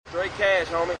Straight cash,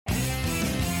 homie.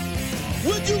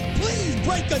 Would you please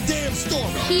break the damn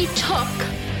story? He took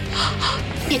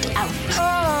it out.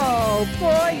 Oh,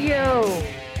 for you.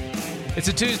 It's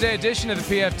a Tuesday edition of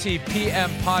the PFT PM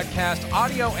podcast,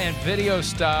 audio and video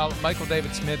style. Michael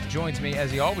David Smith joins me,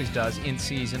 as he always does, in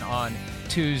season on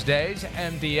Tuesdays.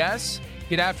 MDS,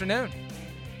 good afternoon.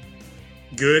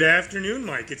 Good afternoon,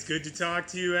 Mike. It's good to talk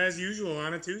to you as usual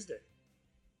on a Tuesday.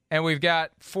 And we've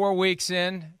got 4 weeks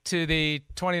in to the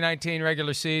 2019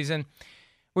 regular season.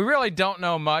 We really don't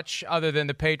know much other than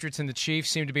the Patriots and the Chiefs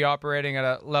seem to be operating at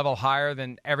a level higher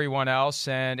than everyone else,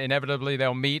 and inevitably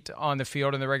they'll meet on the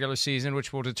field in the regular season,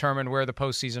 which will determine where the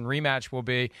postseason rematch will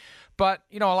be. But,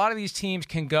 you know, a lot of these teams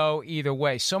can go either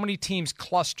way. So many teams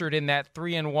clustered in that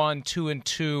 3-1,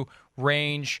 2-2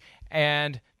 range,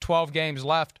 and 12 games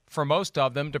left for most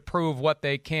of them to prove what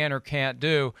they can or can't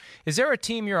do. Is there a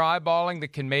team you're eyeballing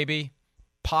that can maybe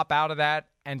pop out of that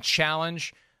and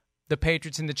challenge the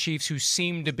Patriots and the Chiefs, who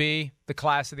seem to be the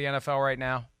class of the NFL right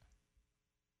now?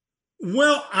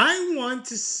 Well, I want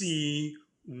to see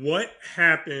what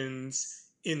happens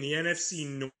in the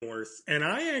NFC North. And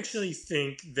I actually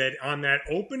think that on that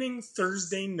opening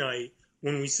Thursday night,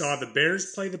 when we saw the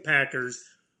Bears play the Packers,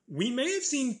 we may have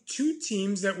seen two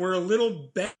teams that were a little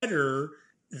better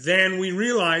than we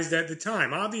realized at the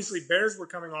time. Obviously, Bears were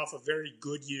coming off a very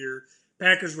good year.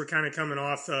 Packers were kind of coming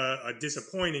off a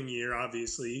disappointing year,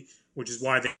 obviously, which is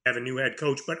why they have a new head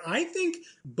coach. But I think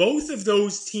both of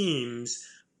those teams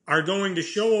are going to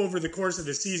show over the course of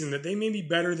the season that they may be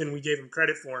better than we gave them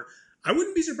credit for. I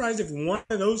wouldn't be surprised if one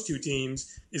of those two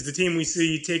teams is the team we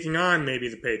see taking on maybe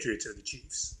the Patriots or the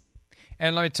Chiefs.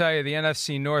 And let me tell you, the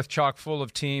NFC North chock full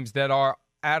of teams that are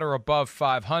at or above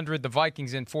 500. The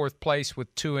Vikings in fourth place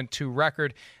with 2-2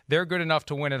 record. They're good enough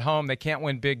to win at home. They can't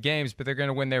win big games, but they're going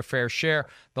to win their fair share.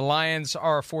 The Lions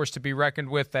are a force to be reckoned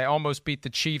with. They almost beat the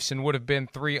Chiefs and would have been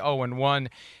 3-0-1.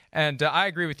 And I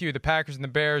agree with you. The Packers and the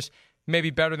Bears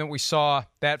maybe better than we saw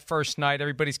that first night.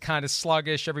 Everybody's kind of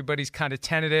sluggish. Everybody's kind of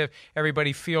tentative.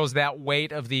 Everybody feels that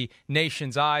weight of the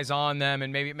nation's eyes on them,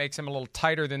 and maybe it makes them a little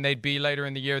tighter than they'd be later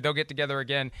in the year. They'll get together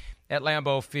again at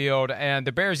Lambeau Field. And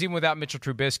the Bears, even without Mitchell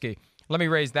Trubisky, let me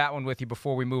raise that one with you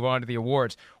before we move on to the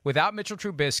awards. Without Mitchell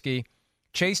Trubisky,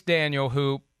 Chase Daniel,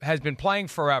 who has been playing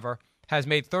forever, has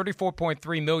made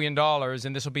 $34.3 million,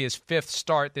 and this will be his fifth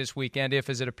start this weekend if,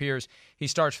 as it appears, he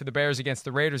starts for the Bears against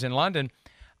the Raiders in London.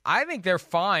 I think they're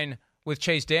fine with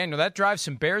Chase Daniel. That drives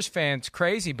some Bears fans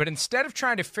crazy. But instead of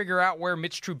trying to figure out where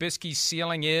Mitch Trubisky's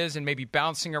ceiling is and maybe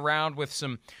bouncing around with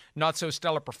some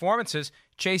not-so-stellar performances,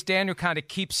 Chase Daniel kind of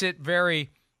keeps it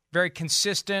very, very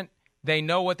consistent. They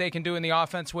know what they can do in the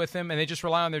offense with him, and they just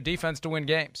rely on their defense to win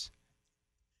games.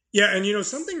 Yeah, and you know,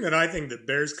 something that I think that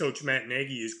Bears coach Matt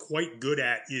Nagy is quite good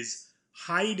at is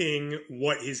hiding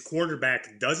what his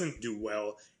quarterback doesn't do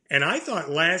well. And I thought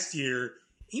last year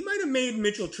he might have made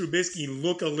Mitchell Trubisky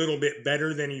look a little bit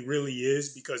better than he really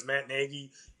is, because Matt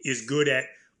Nagy is good at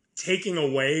taking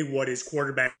away what his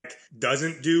quarterback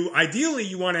doesn't do. Ideally,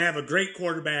 you want to have a great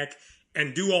quarterback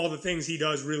and do all the things he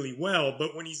does really well.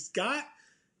 But when he's got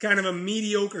kind of a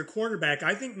mediocre quarterback,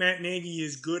 I think Matt Nagy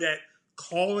is good at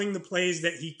calling the plays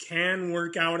that he can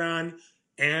work out on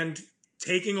and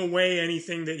taking away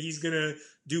anything that he's going to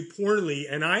do poorly.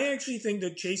 And I actually think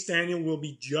that Chase Daniel will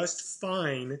be just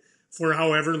fine for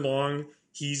however long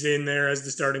he's in there as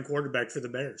the starting quarterback for the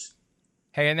Bears.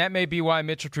 Hey, and that may be why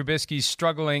Mitchell Trubisky's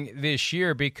struggling this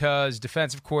year, because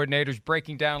defensive coordinators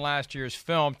breaking down last year's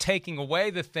film, taking away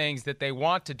the things that they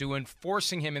want to do and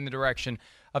forcing him in the direction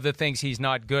of the things he's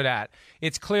not good at.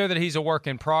 It's clear that he's a work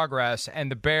in progress,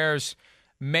 and the Bears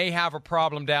may have a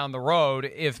problem down the road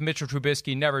if Mitchell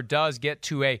Trubisky never does get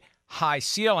to a high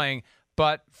ceiling.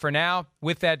 But for now,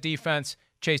 with that defense,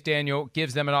 Chase Daniel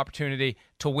gives them an opportunity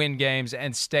to win games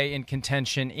and stay in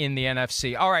contention in the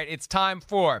NFC. All right, it's time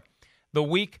for the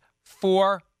Week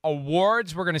 4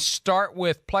 awards. We're going to start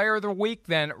with Player of the Week,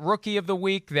 then Rookie of the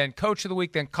Week, then Coach of the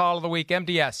Week, then Call of the Week.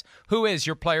 MDS, who is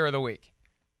your Player of the Week?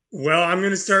 Well, I'm going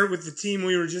to start with the team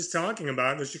we were just talking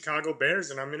about, the Chicago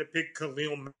Bears, and I'm going to pick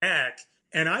Khalil Mack.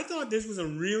 And I thought this was a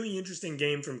really interesting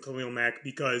game from Khalil Mack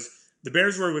because the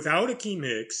Bears were without Akeem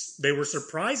Hicks. They were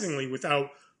surprisingly without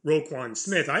Roquan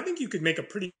Smith. I think you could make a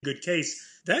pretty good case.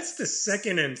 That's the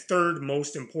second and third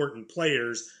most important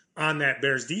players on that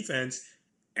Bears defense.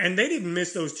 And they didn't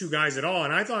miss those two guys at all.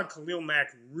 And I thought Khalil Mack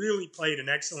really played an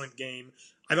excellent game.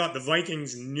 I thought the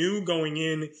Vikings knew going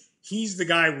in, he's the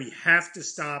guy we have to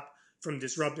stop from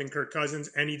disrupting Kirk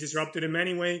Cousins. And he disrupted him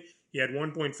anyway. He had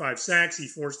 1.5 sacks. He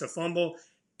forced a fumble.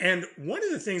 And one of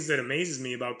the things that amazes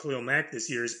me about Khalil Mack this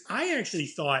year is I actually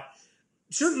thought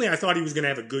certainly I thought he was going to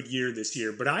have a good year this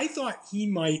year, but I thought he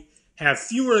might have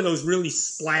fewer of those really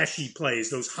splashy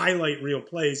plays, those highlight reel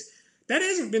plays. That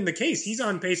hasn't been the case. He's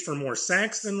on pace for more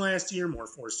sacks than last year, more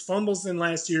forced fumbles than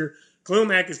last year. Khalil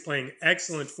Mack is playing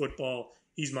excellent football.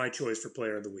 He's my choice for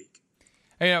player of the week.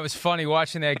 It was funny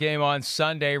watching that game on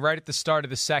Sunday. Right at the start of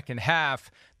the second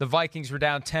half, the Vikings were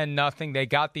down 10-0. They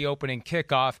got the opening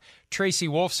kickoff. Tracy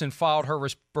Wolfson filed her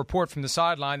report from the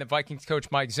sideline that Vikings coach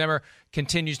Mike Zimmer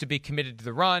continues to be committed to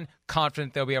the run,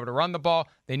 confident they'll be able to run the ball.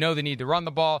 They know they need to run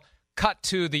the ball. Cut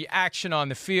to the action on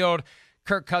the field.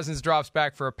 Kirk Cousins drops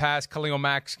back for a pass. Khalil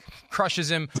Mack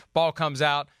crushes him. Ball comes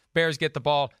out. Bears get the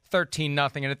ball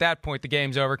 13-0. And at that point, the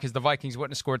game's over because the Vikings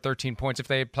wouldn't have scored 13 points if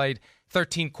they had played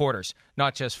 13 quarters,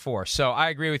 not just 4. So I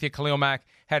agree with you. Khalil Mack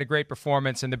had a great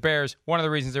performance. And the Bears, one of the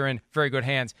reasons they're in very good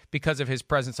hands because of his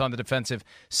presence on the defensive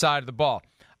side of the ball.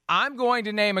 I'm going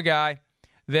to name a guy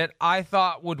that I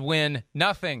thought would win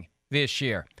nothing this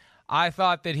year. I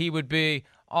thought that he would be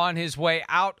on his way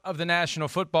out of the National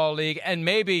Football League and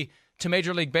maybe to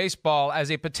Major League Baseball as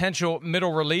a potential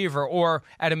middle reliever or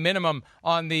at a minimum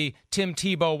on the Tim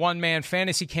Tebow one-man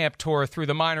fantasy camp tour through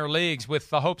the minor leagues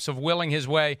with the hopes of willing his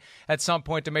way at some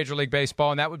point to Major League Baseball,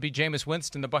 and that would be Jameis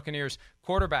Winston, the Buccaneers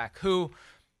quarterback, who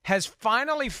has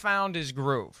finally found his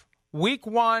groove. Week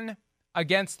 1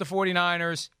 against the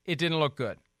 49ers, it didn't look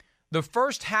good. The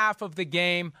first half of the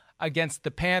game against the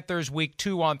Panthers, Week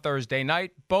 2 on Thursday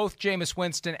night, both Jameis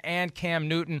Winston and Cam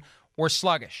Newton were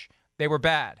sluggish. They were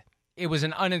bad. It was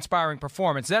an uninspiring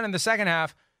performance. Then in the second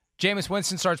half, Jameis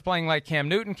Winston starts playing like Cam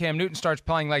Newton. Cam Newton starts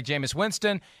playing like Jameis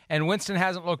Winston, and Winston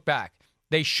hasn't looked back.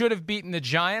 They should have beaten the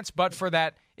Giants, but for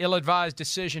that ill-advised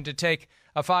decision to take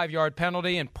a 5-yard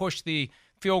penalty and push the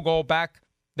field goal back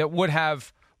that would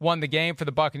have won the game for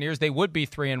the Buccaneers. They would be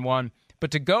 3-1. But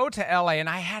to go to L.A., and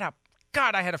I had a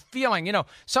feeling.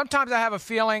 Sometimes I have a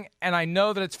feeling and I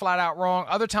know that it's flat out wrong.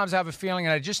 Other times I have a feeling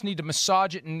and I just need to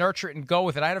massage it and nurture it and go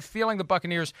with it. I had a feeling the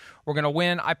Buccaneers were going to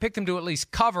win. I picked them to at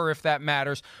least cover if that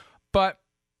matters. But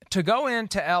to go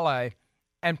into L.A.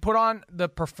 and put on the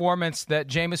performance that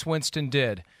Jameis Winston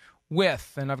did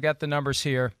with, and I've got the numbers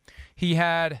here, he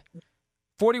had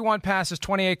 41 passes,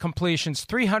 28 completions,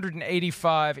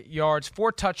 385 yards,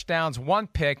 4 touchdowns, 1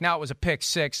 pick. Now it was a pick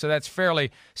 6, so that's fairly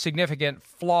significant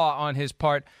flaw on his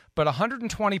part, but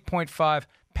 120.5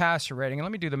 passer rating. And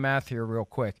let me do the math here real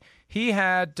quick. He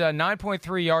had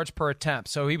 9.3 yards per attempt,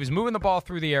 so he was moving the ball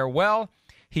through the air well.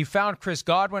 He found Chris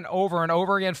Godwin over and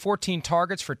over again, 14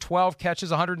 targets for 12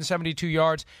 catches, 172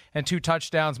 yards, and 2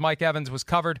 touchdowns. Mike Evans was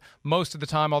covered most of the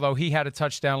time, although he had a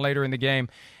touchdown later in the game.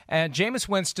 And Jameis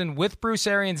Winston, with Bruce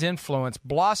Arians' influence,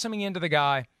 blossoming into the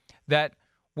guy that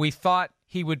we thought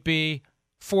he would be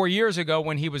 4 years ago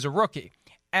when he was a rookie.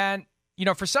 And,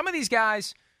 for some of these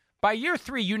guys, by year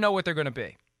 3, you know what they're going to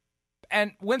be.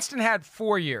 And Winston had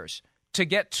 4 years to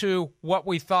get to what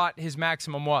we thought his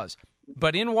maximum was.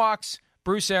 But in walks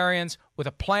Bruce Arians with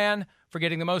a plan for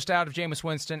getting the most out of Jameis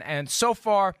Winston, and so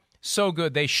far, so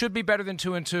good. They should be better than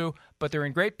 2-2, but they're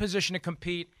in great position to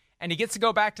compete, and he gets to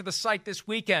go back to the site this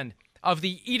weekend of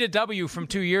the Eat a W from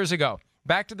 2 years ago,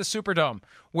 back to the Superdome,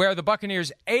 where the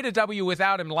Buccaneers ate a W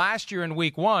without him last year in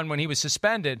Week 1 when he was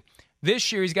suspended.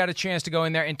 This year, he's got a chance to go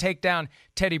in there and take down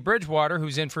Teddy Bridgewater,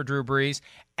 who's in for Drew Brees,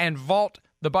 and vault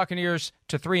the Buccaneers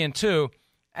to 3-2.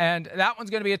 And that one's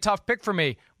going to be a tough pick for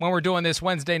me when we're doing this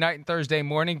Wednesday night and Thursday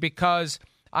morning because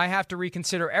I have to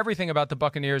reconsider everything about the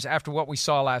Buccaneers after what we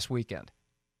saw last weekend.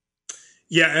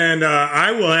 Yeah, and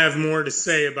I will have more to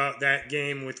say about that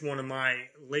game with one of my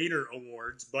later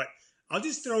awards, but I'll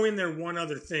just throw in there one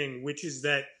other thing, which is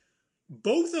that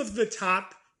both of the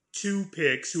top 2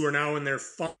 picks who are now in their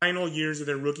final years of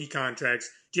their rookie contracts,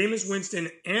 Jameis Winston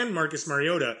and Marcus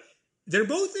Mariota, they're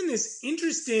both in this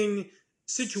interesting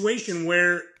situation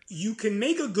where you can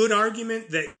make a good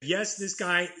argument that, yes, this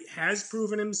guy has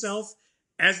proven himself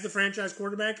as the franchise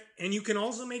quarterback, and you can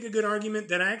also make a good argument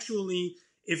that actually,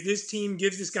 if this team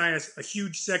gives this guy a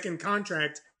huge second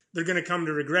contract, they're going to come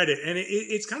to regret it. And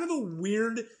it's kind of a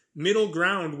weird middle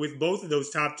ground with both of those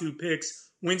top 2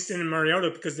 picks, Winston and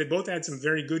Mariota, because they both had some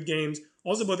very good games,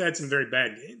 also both had some very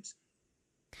bad games.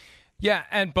 Yeah,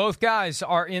 and both guys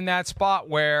are in that spot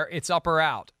where it's up or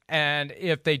out. And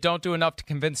if they don't do enough to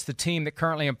convince the team that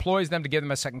currently employs them to give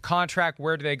them a second contract,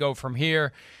 where do they go from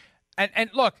here? And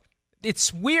look,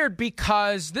 it's weird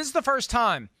because this is the first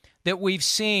time that we've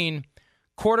seen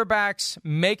quarterbacks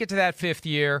make it to that 5th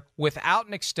year without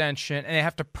an extension, and they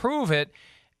have to prove it.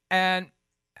 And,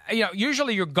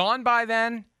 usually you're gone by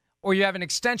then or you have an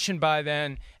extension by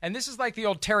then. And this is like the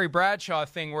old Terry Bradshaw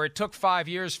thing where it took 5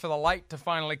 years for the light to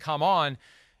finally come on.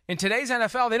 In today's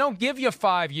NFL, they don't give you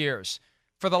 5 years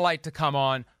for the light to come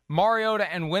on. Mariota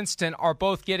and Winston are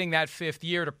both getting that fifth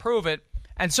year to prove it.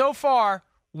 And so far,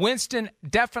 Winston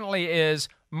definitely is.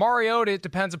 Mariota, it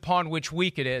depends upon which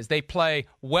week it is. They play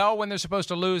well when they're supposed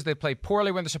to lose. They play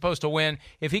poorly when they're supposed to win.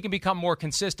 If he can become more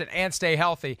consistent and stay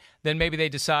healthy, then maybe they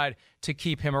decide to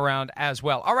keep him around as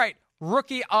well. All right,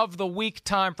 Rookie of the Week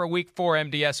time for Week 4,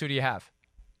 MDS. Who do you have?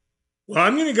 Well,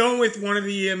 I'm going to go with one of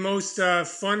the most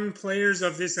fun players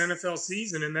of this NFL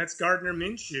season, and that's Gardner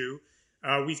Minshew.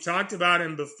 We've talked about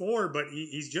him before, but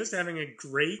he's just having a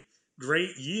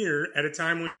great year at a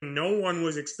time when no one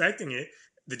was expecting it.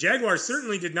 The Jaguars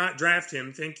certainly did not draft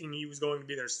him thinking he was going to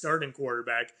be their starting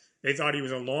quarterback. They thought he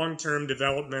was a long-term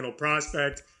developmental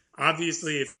prospect.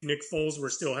 Obviously, if Nick Foles were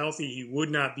still healthy, he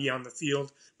would not be on the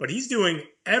field. But he's doing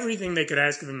everything they could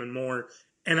ask of him and more.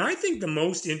 And I think the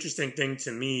most interesting thing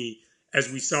to me,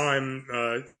 as we saw him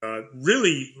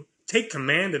really take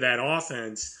command of that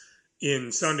offense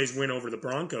in Sunday's win over the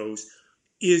Broncos,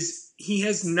 is he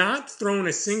has not thrown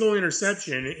a single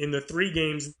interception in the 3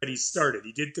 games that he started.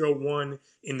 He did throw one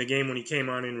in the game when he came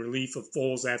on in relief of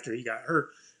Foles after he got hurt,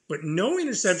 but no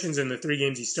interceptions in the 3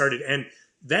 games he started. And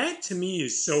that to me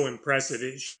is so impressive.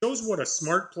 It shows what a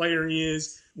smart player he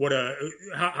is,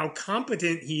 how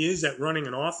competent he is at running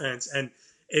an offense. And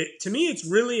to me, it's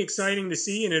really exciting to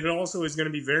see, and it also is going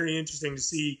to be very interesting to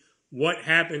see what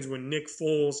happens when Nick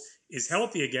Foles is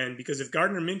healthy again, because if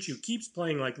Gardner Minshew keeps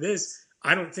playing like this,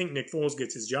 I don't think Nick Foles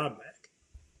gets his job back.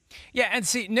 Yeah, and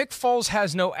see, Nick Foles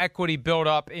has no equity built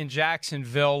up in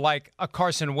Jacksonville like a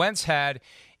Carson Wentz had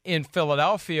in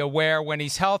Philadelphia, where when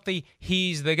he's healthy,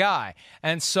 he's the guy.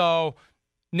 And so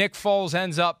Nick Foles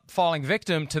ends up falling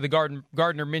victim to the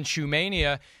Gardner Minshew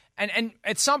mania. And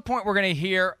at some point, we're going to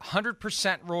hear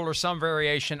 100% rule or some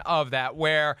variation of that,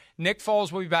 where Nick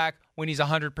Foles will be back when he's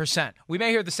 100%. We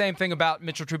may hear the same thing about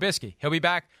Mitchell Trubisky. He'll be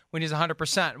back when he's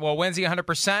 100%. Well, when's he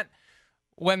 100%?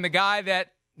 When the guy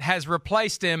that has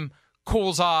replaced him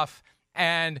cools off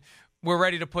and we're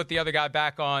ready to put the other guy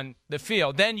back on the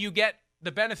field. Then you get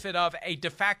the benefit of a de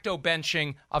facto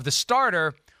benching of the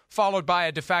starter, followed by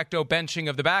a de facto benching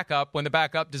of the backup when the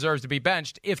backup deserves to be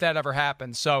benched, if that ever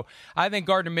happens. So I think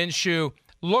Gardner Minshew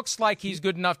looks like he's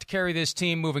good enough to carry this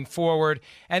team moving forward,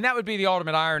 and that would be the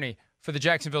ultimate irony for the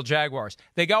Jacksonville Jaguars.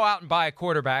 They go out and buy a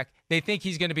quarterback. They think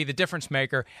he's going to be the difference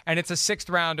maker, and it's a 6th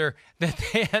rounder that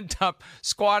they end up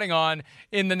squatting on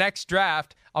in the next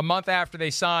draft a month after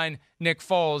they sign Nick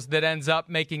Foles that ends up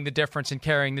making the difference and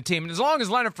carrying the team. And as long as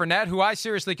Leonard Fournette, who I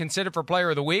seriously consider for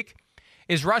player of the week,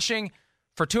 is rushing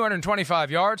for 225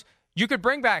 yards, you could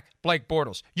bring back Blake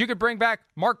Bortles. You could bring back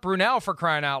Mark Brunell, for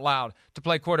crying out loud, to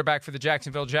play quarterback for the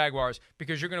Jacksonville Jaguars,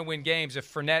 because you're going to win games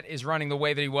if Fournette is running the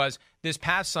way that he was this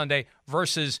past Sunday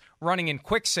versus running in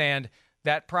quicksand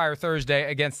that prior Thursday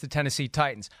against the Tennessee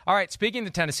Titans. All right, speaking of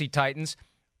the Tennessee Titans,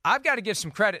 I've got to give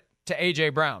some credit to A.J.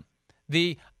 Brown,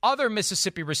 the other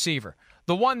Mississippi receiver,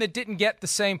 the one that didn't get the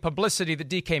same publicity that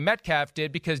DK Metcalf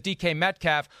did, because DK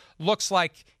Metcalf looks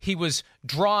like he was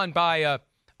drawn by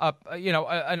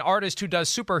an artist who does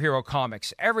superhero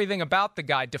comics. Everything about the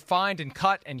guy defined and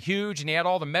cut and huge, and he had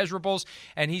all the measurables,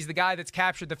 and he's the guy that's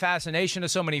captured the fascination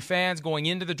of so many fans going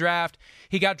into the draft.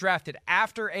 He got drafted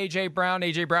after A.J. Brown.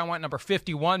 A.J. Brown went number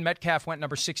 51. Metcalf went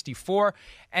number 64.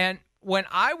 And when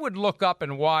I would look up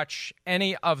and watch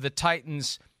any of the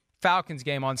Titans-Falcons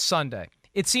game on Sunday,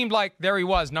 it seemed like there he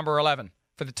was, number 11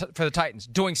 for the Titans,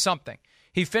 doing something.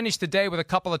 He finished the day with a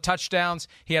couple of touchdowns.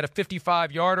 He had a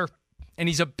 55-yarder. And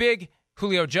he's a big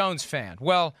Julio Jones fan.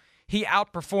 Well, he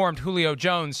outperformed Julio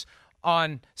Jones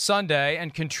on Sunday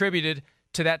and contributed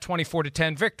to that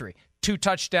 24-10 victory.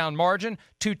 2-touchdown margin,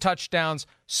 2 touchdowns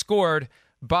scored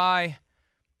by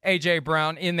A.J.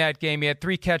 Brown in that game. He had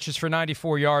 3 catches for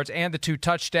 94 yards and the 2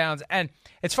 touchdowns. And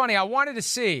it's funny, I wanted to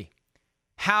see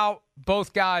how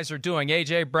both guys are doing,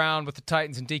 A.J. Brown with the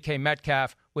Titans and DK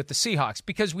Metcalf with the Seahawks,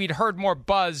 because we'd heard more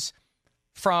buzz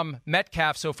from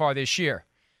Metcalf so far this year.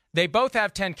 They both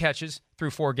have 10 catches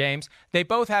through 4 games. They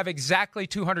both have exactly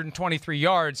 223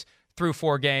 yards through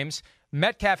 4 games.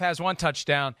 Metcalf has 1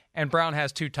 touchdown, and Brown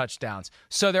has 2 touchdowns.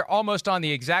 So they're almost on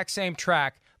the exact same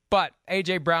track, but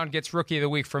A.J. Brown gets Rookie of the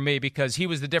Week for me because he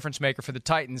was the difference maker for the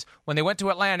Titans when they went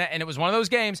to Atlanta, and it was one of those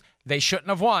games they shouldn't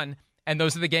have won, and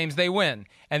those are the games they win.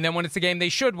 And then when it's the game they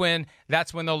should win,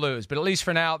 that's when they'll lose. But at least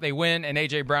for now, they win, and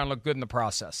A.J. Brown looked good in the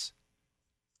process.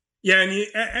 Yeah, and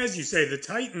as you say, the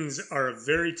Titans are a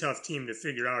very tough team to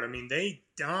figure out. I mean, they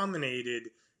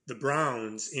dominated the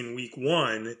Browns in week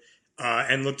 1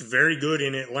 and looked very good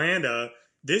in Atlanta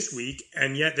this week,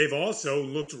 and yet they've also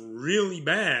looked really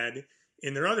bad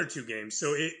in their other 2 games.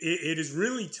 So it is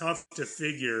really tough to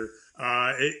figure.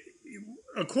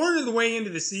 A quarter of the way into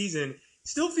the season,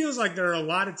 still feels like there are a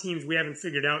lot of teams we haven't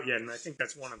figured out yet, and I think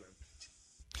that's one of them.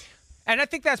 And I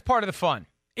think that's part of the fun.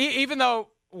 Even though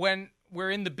when we're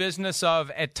in the business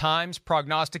of, at times,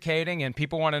 prognosticating and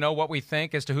people want to know what we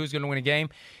think as to who's going to win a game,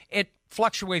 it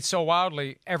fluctuates so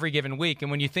wildly every given week. And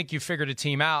when you think you've figured a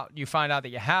team out, you find out that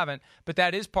you haven't. But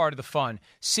that is part of the fun,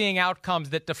 seeing outcomes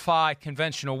that defy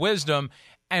conventional wisdom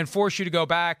and force you to go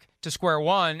back to square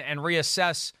one and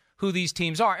reassess who these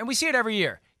teams are. And we see it every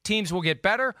year. Teams will get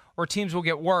better or teams will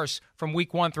get worse from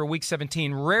week 1 through week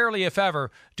 17. Rarely, if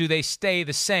ever, do they stay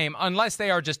the same unless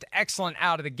they are just excellent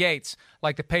out of the gates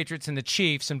like the Patriots and the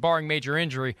Chiefs, and barring major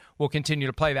injury, will continue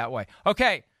to play that way.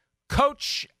 Okay,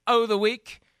 Coach of the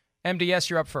Week. MDS,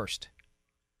 you're up first.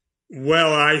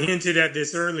 Well, I hinted at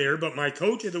this earlier, but my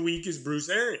Coach of the Week is Bruce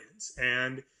Arians.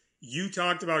 And you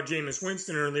talked about Jameis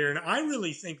Winston earlier, and I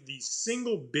really think the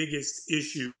single biggest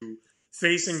issue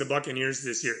facing the Buccaneers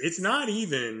this year, it's not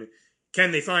even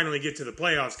can they finally get to the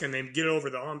playoffs, can they get over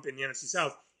the hump in the NFC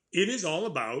South. It is all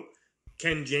about,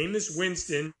 can Jameis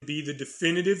Winston be the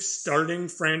definitive starting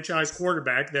franchise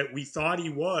quarterback that we thought he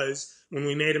was when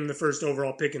we made him the first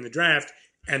overall pick in the draft?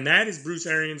 And that is Bruce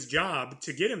Arians' job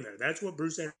to get him there. That's what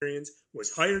Bruce Arians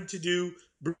was hired to do.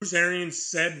 Bruce Arians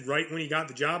said right when he got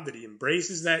the job that he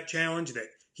embraces that challenge, that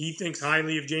he thinks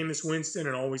highly of Jameis Winston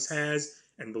and always has,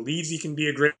 and believes he can be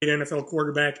a great NFL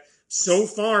quarterback. So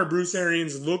far, Bruce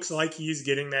Arians looks like he's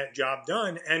getting that job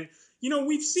done. And,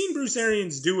 we've seen Bruce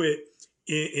Arians do it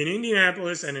in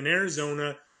Indianapolis and in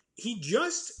Arizona. He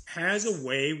just has a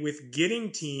way with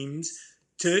getting teams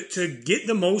to get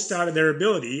the most out of their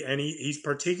ability, and he's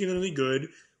particularly good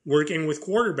working with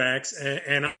quarterbacks.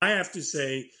 And I have to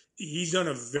say, he's done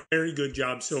a very good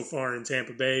job so far in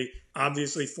Tampa Bay.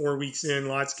 Obviously, 4 weeks in,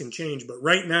 lots can change. But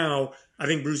right now, I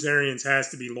think Bruce Arians has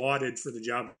to be lauded for the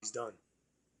job he's done.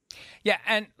 Yeah,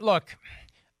 and look,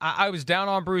 I was down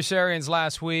on Bruce Arians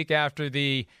last week after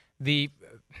the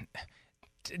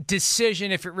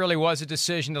decision, if it really was a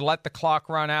decision, to let the clock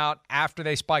run out after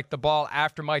they spiked the ball,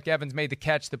 after Mike Evans made the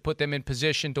catch that put them in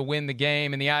position to win the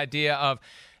game, and the idea of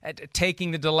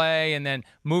taking the delay and then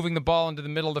moving the ball into the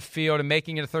middle of the field and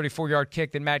making it a 34-yard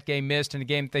kick that Matt Gay missed in a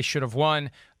game that they should have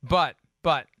won. But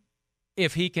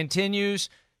if he continues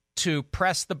to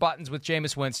press the buttons with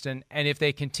Jameis Winston, and if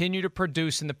they continue to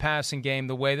produce in the passing game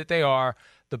the way that they are,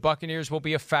 the Buccaneers will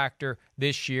be a factor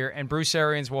this year, and Bruce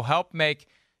Arians will help make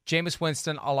Jameis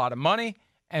Winston a lot of money,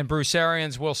 and Bruce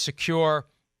Arians will secure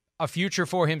a future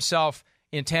for himself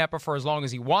in Tampa for as long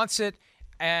as he wants it,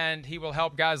 and he will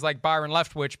help guys like Byron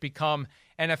Leftwich become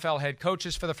NFL head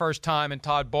coaches for the first time, and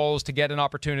Todd Bowles to get an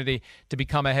opportunity to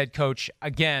become a head coach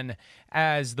again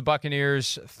as the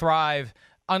Buccaneers thrive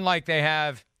unlike they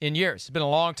have in years. It's been a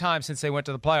long time since they went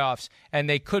to the playoffs, and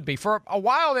they could be. For a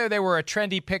while there, they were a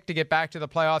trendy pick to get back to the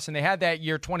playoffs, and they had that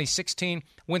year, 2016,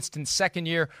 Winston's second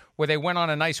year, where they went on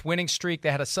a nice winning streak.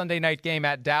 They had a Sunday night game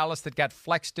at Dallas that got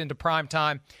flexed into prime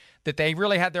time, that they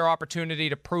really had their opportunity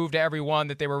to prove to everyone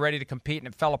that they were ready to compete, and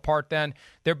it fell apart then.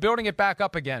 They're building it back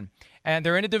up again, and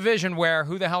they're in a division where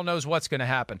who the hell knows what's going to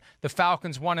happen. The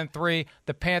Falcons 1-3,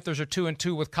 the Panthers are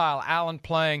 2-2 with Kyle Allen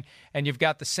playing, and you've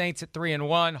got the Saints at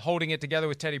 3-1 holding it together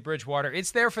with Teddy Bridgewater. It's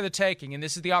there for the taking, and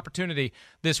this is the opportunity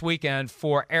this weekend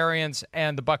for Arians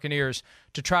and the Buccaneers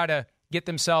to try to get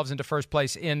themselves into first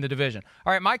place in the division.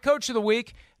 All right, my Coach of the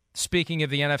Week, speaking of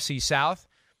the NFC South,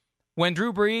 when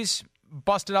Drew Brees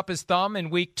busted up his thumb in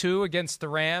week 2 against the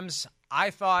Rams, I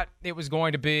thought it was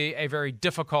going to be a very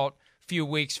difficult few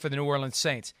weeks for the New Orleans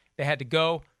Saints. They had to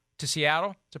go to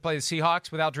Seattle to play the Seahawks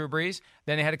without Drew Brees.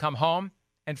 Then they had to come home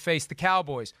and face the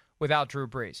Cowboys without Drew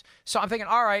Brees. So I'm thinking,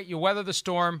 all right, you weather the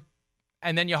storm,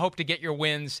 and then you hope to get your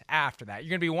wins after that. You're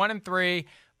going to be 1-3,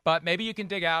 but maybe you can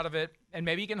dig out of it, and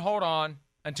maybe you can hold on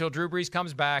until Drew Brees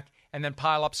comes back and then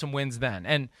pile up some wins then.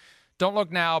 And don't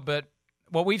look now, but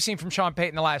what we've seen from Sean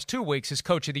Payton the last 2 weeks is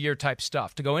Coach of the Year type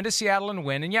stuff. To go into Seattle and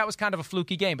win, and yeah, it was kind of a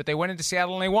fluky game, but they went into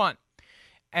Seattle and they won.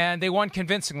 And they won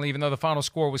convincingly, even though the final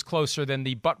score was closer than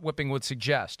the butt-whipping would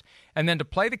suggest. And then to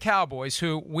play the Cowboys,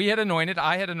 who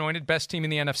I had anointed best team in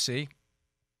the NFC. I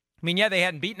mean, yeah, they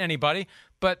hadn't beaten anybody,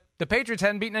 but the Patriots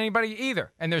hadn't beaten anybody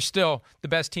either, and they're still the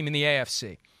best team in the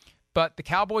AFC. But the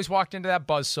Cowboys walked into that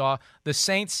buzzsaw. The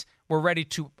Saints were ready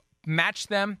to match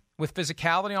them with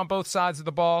physicality on both sides of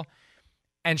the ball.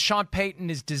 And Sean Payton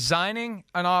is designing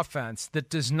an offense that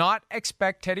does not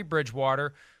expect Teddy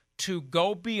Bridgewater to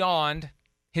go beyond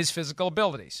his physical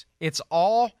abilities. It's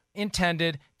all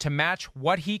intended to match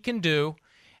what he can do.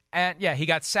 And, yeah, he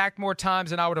got sacked more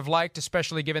times than I would have liked,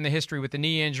 especially given the history with the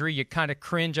knee injury. You kind of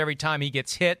cringe every time he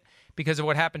gets hit because of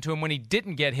what happened to him when he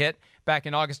didn't get hit back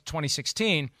in August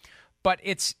 2016. But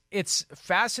it's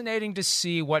fascinating to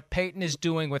see what Peyton is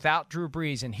doing without Drew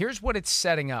Brees. And here's what it's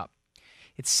setting up.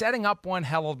 It's setting up one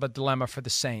hell of a dilemma for the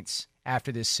Saints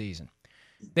after this season.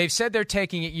 They've said they're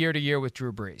taking it year to year with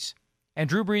Drew Brees. And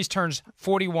Drew Brees turns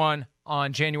 41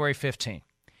 on January 15.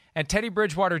 And Teddy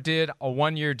Bridgewater did a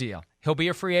one-year deal. He'll be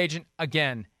a free agent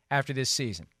again after this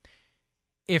season.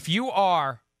 If you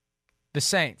are the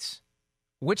Saints,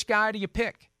 which guy do you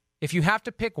pick? If you have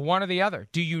to pick one or the other,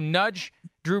 do you nudge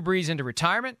Drew Brees into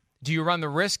retirement? Do you run the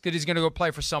risk that he's going to go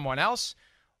play for someone else?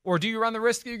 Or do you run the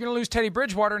risk that you're going to lose Teddy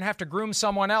Bridgewater and have to groom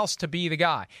someone else to be the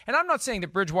guy? And I'm not saying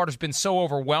that Bridgewater's been so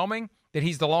overwhelming that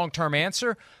he's the long-term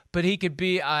answer, but he could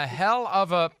be a hell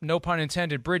of a, no pun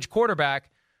intended, bridge quarterback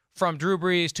from Drew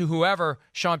Brees to whoever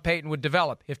Sean Payton would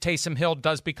develop. If Taysom Hill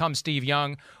does become Steve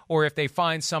Young, or if they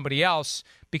find somebody else,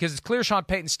 because it's clear Sean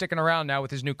Payton's sticking around now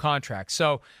with his new contract.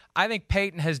 So I think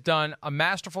Payton has done a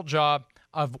masterful job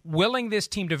of willing this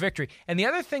team to victory. And the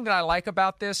other thing that I like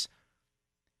about this,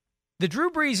 the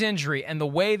Drew Brees injury and the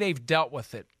way they've dealt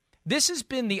with it, this has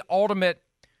been the ultimate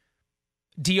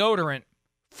deodorant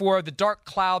for the dark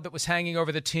cloud that was hanging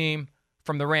over the team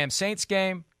from the Rams-Saints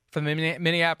game, from the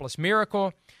Minneapolis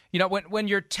Miracle. You know, when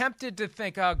you're tempted to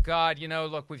think, oh, God, you know,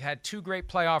 look, we've had two great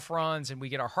playoff runs and we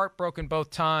get our heart broken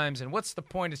both times, and what's the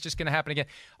point? It's just going to happen again.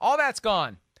 All that's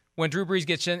gone when Drew Brees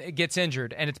gets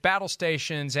injured, and it's battle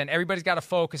stations, and everybody's got to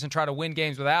focus and try to win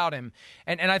games without him.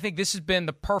 And I think this has been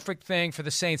the perfect thing for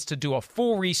the Saints to do a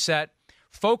full reset,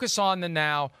 focus on the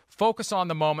now, focus on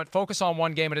the moment, focus on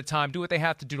one game at a time, do what they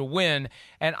have to do to win.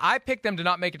 And I picked them to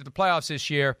not make it to the playoffs this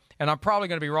year, and I'm probably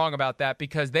going to be wrong about that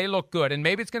because they look good. And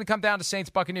maybe it's going to come down to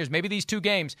Saints-Buccaneers. Maybe these two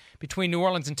games between New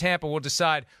Orleans and Tampa will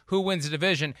decide who wins the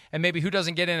division and maybe who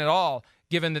doesn't get in at all,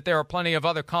 given that there are plenty of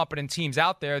other competent teams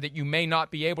out there that you may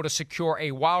not be able to secure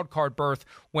a wild card berth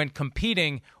when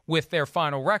competing with their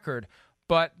final record.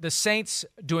 But the Saints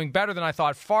doing better than I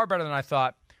thought, far better than I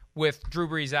thought, with Drew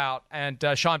Brees out. And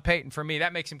Sean Payton, for me,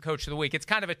 that makes him Coach of the Week. It's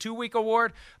kind of a 2-week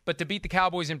award, but to beat the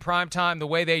Cowboys in prime time the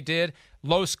way they did,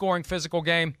 low-scoring physical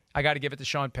game, I got to give it to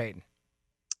Sean Payton.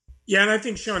 Yeah, and I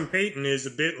think Sean Payton is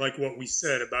a bit like what we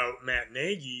said about Matt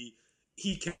Nagy.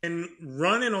 He can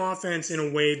run an offense in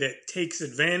a way that takes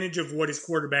advantage of what his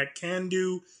quarterback can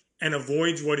do and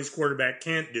avoids what his quarterback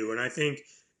can't do. And I think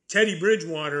Teddy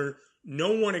Bridgewater,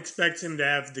 no one expects him to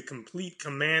have the complete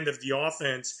command of the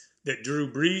offense that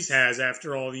Drew Brees has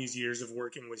after all these years of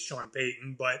working with Sean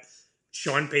Payton. But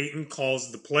Sean Payton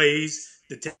calls the plays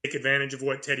that take advantage of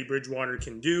what Teddy Bridgewater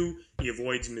can do. He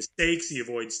avoids mistakes. He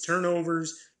avoids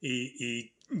turnovers.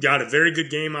 He got a very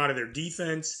good game out of their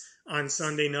defense on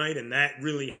Sunday night, and that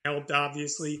really helped,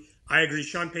 obviously. I agree.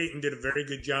 Sean Payton did a very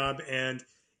good job, and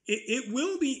it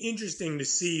will be interesting to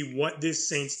see what this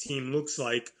Saints team looks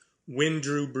like when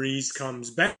Drew Brees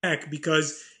comes back,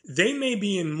 because they may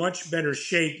be in much better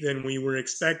shape than we were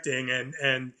expecting,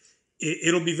 and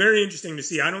it'll be very interesting to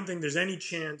see. I don't think there's any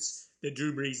chance that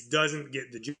Drew Brees doesn't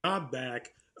get the job back,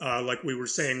 like we were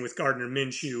saying with Gardner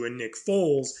Minshew and Nick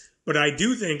Foles, but I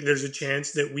do think there's a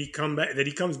chance that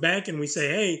he comes back and we say,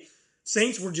 hey,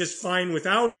 Saints were just fine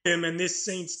without him, and this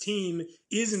Saints team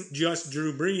isn't just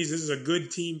Drew Brees. This is a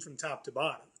good team from top to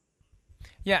bottom.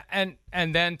 Yeah, and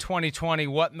then 2020,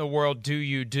 what in the world do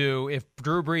you do if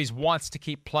Drew Brees wants to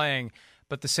keep playing,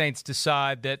 but the Saints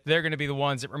decide that they're going to be the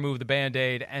ones that remove the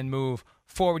Band-Aid and move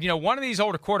forward? You know, one of these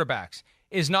older quarterbacks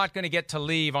is not going to get to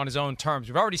leave on his own terms.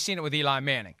 We've already seen it with Eli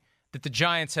Manning, that the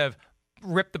Giants have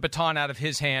ripped the baton out of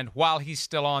his hand while he's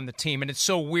still on the team. And it's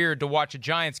so weird to watch a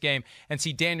Giants game and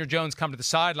see Daniel Jones come to the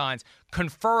sidelines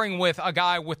conferring with a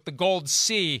guy with the gold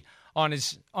C on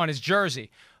his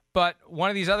jersey. But one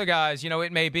of these other guys, you know,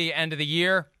 it may be end of the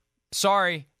year.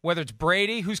 Sorry, whether it's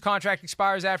Brady, whose contract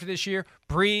expires after this year,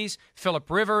 Brees,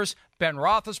 Phillip Rivers, Ben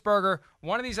Roethlisberger,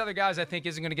 one of these other guys I think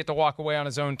isn't going to get to walk away on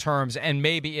his own terms, and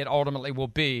maybe it ultimately will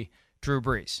be Drew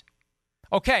Brees.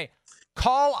 Okay,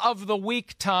 call of the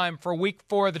week time for week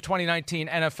 4 of the 2019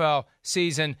 NFL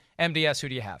season. MDS, who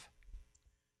do you have?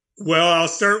 Well, I'll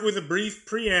start with a brief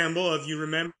preamble. If you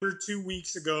remember 2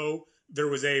 weeks ago, there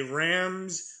was a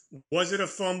Rams, was it a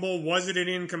fumble, was it an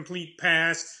incomplete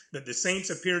pass, that the Saints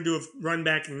appeared to have run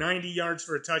back 90 yards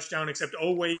for a touchdown, except,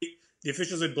 oh, wait, the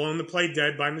officials had blown the play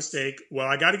dead by mistake. Well,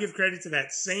 I got to give credit to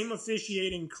that same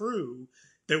officiating crew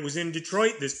that was in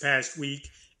Detroit this past week,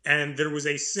 and there was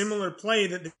a similar play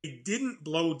that they didn't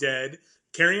blow dead.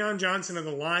 Kerryon Johnson of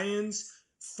the Lions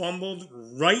fumbled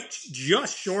right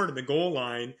just short of the goal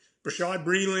line. Bashaud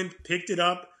Breeland picked it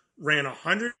up, ran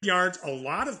 100 yards. A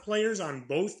lot of players on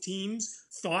both teams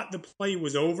thought the play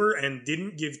was over and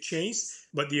didn't give chase,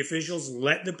 but the officials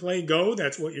let the play go.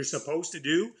 That's what you're supposed to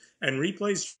do. And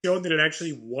replays showed that it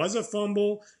actually was a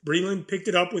fumble. Breeland picked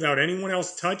it up without anyone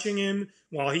else touching him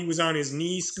while he was on his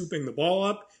knee scooping the ball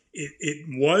up. It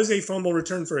was a fumble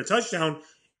return for a touchdown.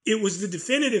 It was the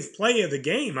definitive play of the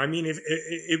game. I mean, if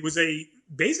it was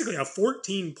basically a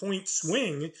 14-point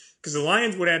swing, because the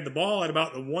Lions would have had the ball at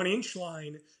about the 1-inch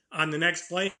line on the next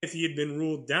play. If he had been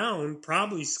ruled down,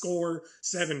 probably score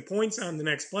 7 points on the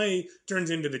next play, turns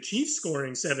into the Chiefs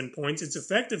scoring 7 points. It's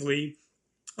effectively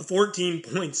a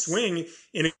 14-point swing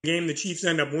in a game the Chiefs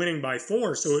end up winning by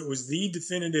 4. So it was the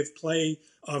definitive play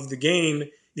of the game.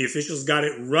 The officials got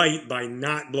it right by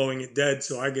not blowing it dead,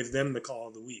 so I give them the call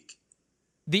of the week.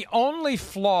 The only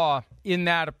flaw in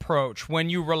that approach, when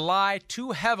you rely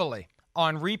too heavily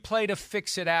on replay to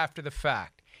fix it after the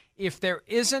fact, if there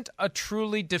isn't a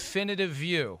truly definitive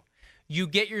view, you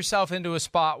get yourself into a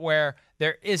spot where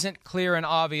there isn't clear and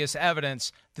obvious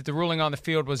evidence that the ruling on the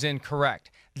field was incorrect.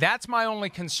 That's my only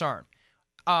concern,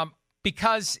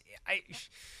 because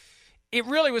it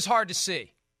really was hard to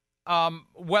see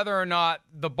whether or not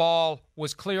the ball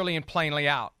was clearly and plainly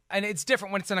out. And it's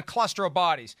different when it's in a cluster of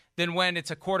bodies than when it's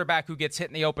a quarterback who gets hit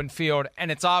in the open field and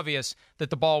it's obvious that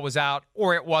the ball was out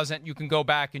or it wasn't. You can go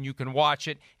back and you can watch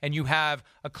it and you have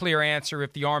a clear answer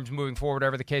if the arm's moving forward,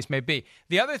 whatever the case may be.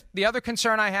 The other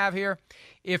concern I have here,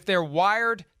 if they're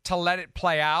wired to let it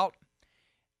play out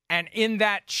and in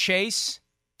that chase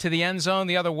to the end zone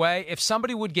the other way, if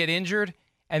somebody would get injured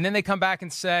and then they come back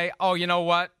and say, oh, you know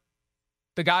what?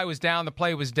 The guy was down, the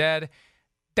play was dead.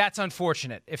 That's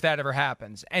unfortunate if that ever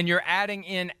happens. And you're adding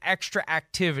in extra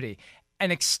activity,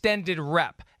 an extended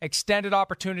rep, extended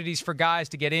opportunities for guys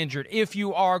to get injured if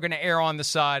you are going to err on the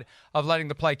side of letting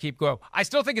the play keep going. I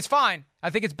still think it's fine. I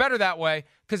think it's better that way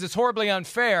because it's horribly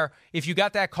unfair if you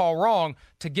got that call wrong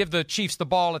to give the Chiefs the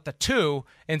ball at the 2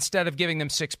 instead of giving them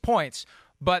 6 points.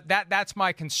 But that's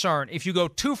my concern. If you go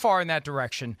too far in that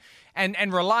direction and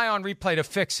rely on replay to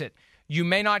fix it, you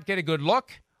may not get a good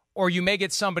look, or you may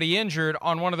get somebody injured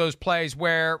on one of those plays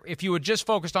where if you had just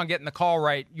focused on getting the call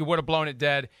right, you would have blown it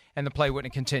dead and the play wouldn't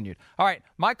have continued. All right,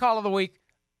 my call of the week,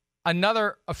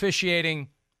 another officiating,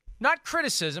 not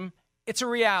criticism, it's a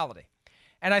reality.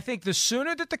 And I think the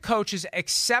sooner that the coaches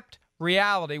accept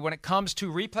reality when it comes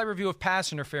to replay review of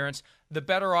pass interference, the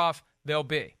better off they'll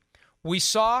be. We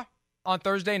saw on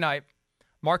Thursday night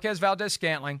Marquez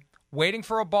Valdes-Scantling waiting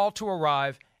for a ball to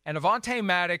arrive and Avonte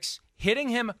Maddox hitting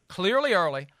him clearly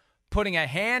early, putting a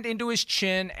hand into his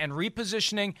chin and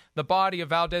repositioning the body of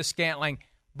Valdes-Scantling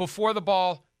before the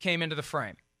ball came into the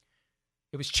frame.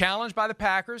 It was challenged by the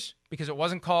Packers because it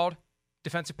wasn't called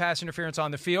defensive pass interference on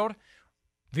the field.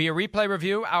 Via replay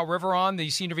review, Al Riveron,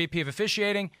 the senior VP of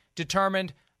officiating,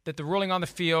 determined that the ruling on the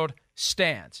field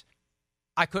stands.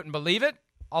 I couldn't believe it.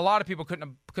 A lot of people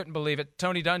couldn't believe it.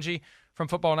 Tony Dungy from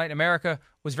Football Night in America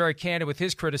was very candid with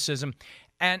his criticism.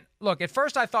 And look, at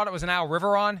first I thought it was an Al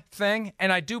Riveron thing,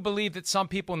 and I do believe that some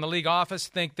people in the league office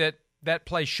think that that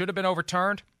play should have been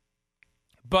overturned.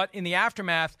 But in the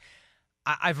aftermath,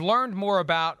 I've learned more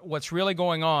about what's really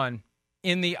going on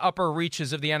in the upper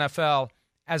reaches of the NFL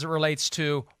as it relates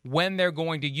to when they're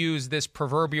going to use this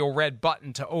proverbial red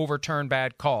button to overturn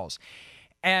bad calls.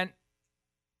 And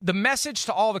the message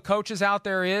to all the coaches out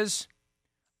there is,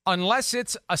 unless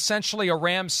it's essentially a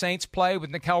Rams-Saints play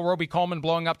with Nickel Roby-Coleman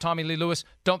blowing up Tommy Lee Lewis,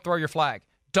 don't throw your flag.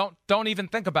 Don't even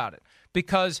think about it.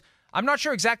 Because I'm not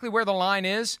sure exactly where the line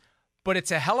is, but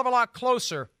it's a hell of a lot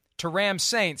closer to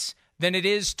Rams-Saints than it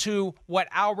is to what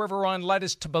Al Riveron led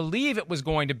us to believe it was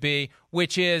going to be,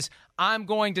 which is, I'm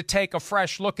going to take a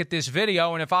fresh look at this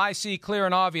video, and if I see clear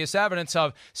and obvious evidence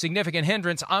of significant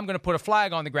hindrance, I'm going to put a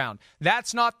flag on the ground.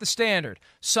 That's not the standard.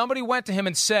 Somebody went to him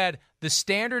and said, the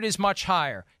standard is much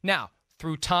higher. Now,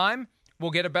 through time,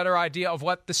 we'll get a better idea of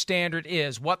what the standard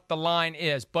is, what the line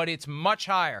is, but it's much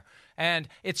higher. And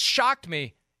it shocked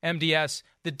me, MDS,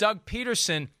 that Doug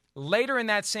Peterson, later in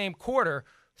that same quarter,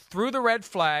 threw the red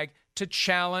flag to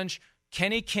challenge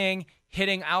Kenny King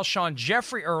hitting Alshon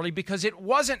Jeffrey early because it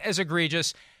wasn't as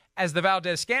egregious as the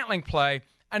Valdes-Scantling play.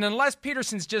 And unless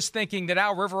Peterson's just thinking that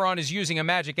Al Riveron is using a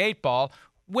magic 8-ball,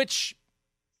 which,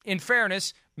 in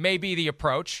fairness, may be the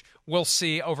approach, we'll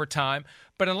see over time.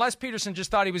 But unless Peterson just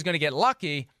thought he was going to get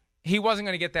lucky, he wasn't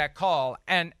going to get that call.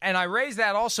 And I raise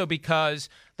that also because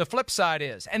the flip side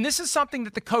is, and this is something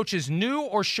that the coaches knew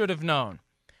or should have known,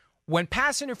 when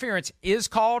pass interference is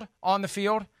called on the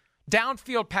field,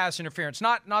 downfield pass interference,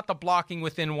 not the blocking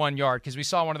within 1 yard, because we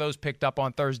saw one of those picked up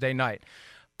on Thursday night.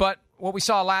 But what we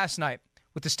saw last night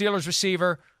with the Steelers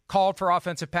receiver called for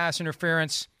offensive pass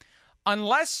interference,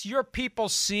 unless your people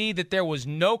see that there was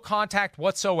no contact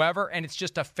whatsoever and it's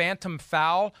just a phantom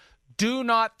foul, do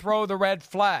not throw the red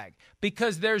flag,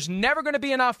 because there's never going to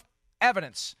be enough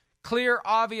evidence, clear,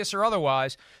 obvious, or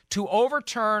otherwise, to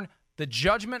overturn the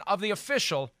judgment of the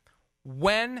official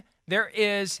when there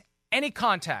is any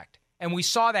contact. And we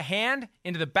saw the hand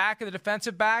into the back of the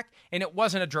defensive back, and it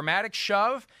wasn't a dramatic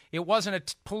shove. It wasn't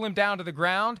a pull him down to the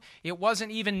ground. It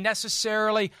wasn't even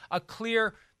necessarily a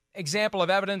clear example of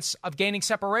evidence of gaining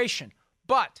separation.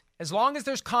 But as long as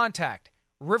there's contact,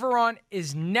 Riveron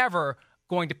is never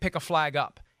going to pick a flag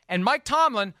up. And Mike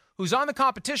Tomlin, who's on the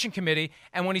competition committee,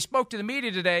 and when he spoke to the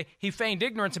media today, he feigned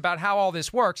ignorance about how all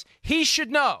this works. He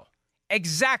should know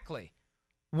exactly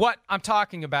what I'm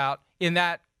talking about in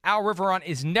that Al Riveron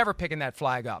is never picking that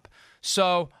flag up.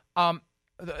 So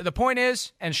the point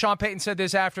is, and Sean Payton said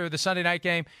this after the Sunday night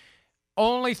game,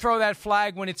 only throw that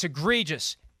flag when it's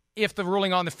egregious if the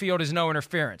ruling on the field is no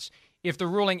interference. If the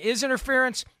ruling is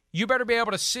interference, you better be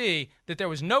able to see that there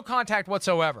was no contact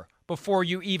whatsoever before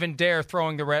you even dare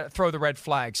throw the red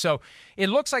flag. So it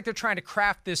looks like they're trying to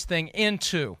craft this thing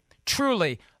into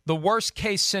truly the worst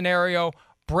case scenario,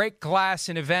 break glass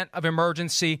in event of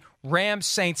emergency,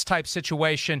 Rams-Saints type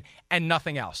situation, and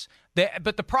nothing else.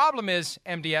 But the problem is,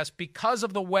 MDS, because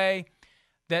of the way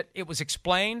that it was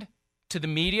explained to the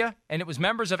media, and it was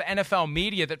members of NFL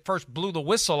media that first blew the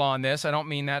whistle on this. I don't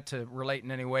mean that to relate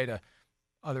in any way to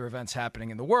other events happening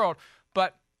in the world,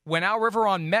 but when Al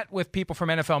Riveron met with people from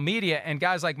NFL media and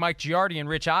guys like Mike Giardi and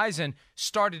Rich Eisen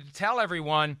started to tell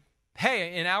everyone,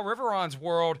 hey, in Al Riveron's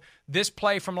world, this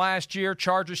play from last year,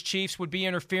 Chargers-Chiefs, would be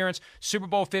interference. Super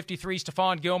Bowl 53,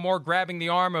 Stephon Gilmore grabbing the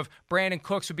arm of Brandon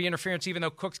Cooks would be interference, even though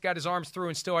Cooks got his arms through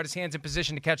and still had his hands in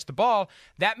position to catch the ball.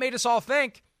 That made us all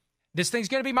think this thing's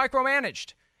going to be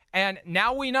micromanaged. And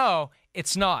now we know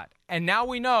it's not. And now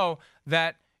we know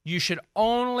that you should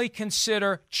only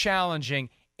consider challenging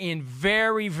in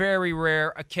very, very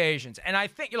rare occasions. And I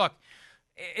think, look,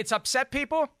 it's upset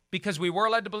people because we were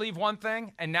led to believe one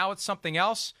thing and now it's something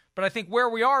else. But I think where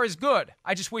we are is good.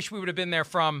 I just wish we would have been there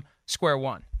from square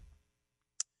one.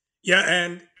 Yeah,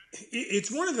 and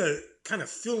it's one of the kind of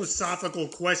philosophical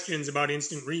questions about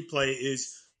instant replay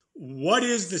is, what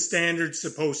is the standard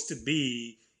supposed to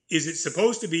be? Is it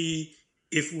supposed to be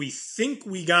if we think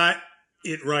we got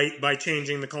it right by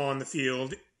changing the call on the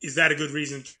field? Is that a good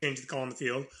reason to change the call on the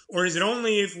field? Or is it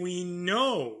only if we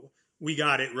know we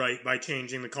got it right by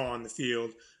changing the call on the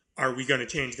field, are we going to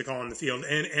change the call on the field?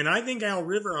 And I think Al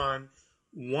Riveron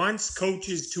wants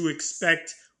coaches to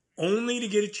expect only to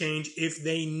get a change if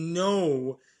they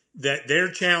know that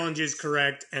their challenge is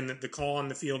correct and that the call on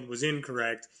the field was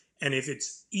incorrect. And if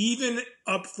it's even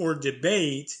up for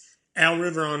debate, Al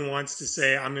Riveron wants to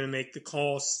say, I'm going to make the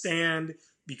call stand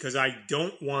because I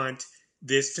don't want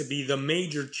this to be the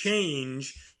major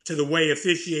change to the way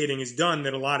officiating is done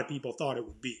that a lot of people thought it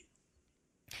would be.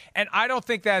 And I don't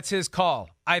think that's his call.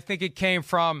 I think it came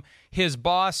from his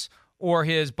boss or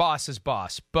his boss's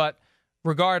boss. But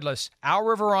regardless, Al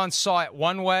Riveron saw it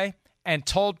one way and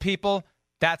told people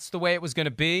that's the way it was going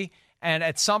to be. And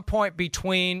at some point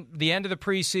between the end of the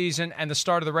preseason and the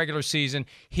start of the regular season,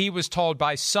 he was told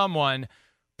by someone,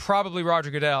 probably Roger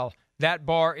Goodell, that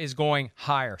bar is going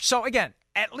higher. So again,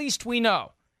 at least we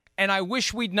know. And I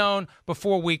wish we'd known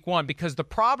before week one, because the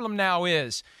problem now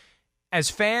is, as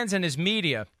fans and as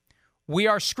media, we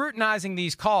are scrutinizing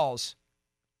these calls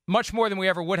much more than we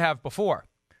ever would have before.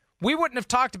 We wouldn't have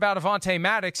talked about Avonte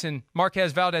Maddox and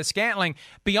Marquez Valdez-Scantling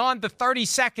beyond the 30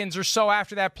 seconds or so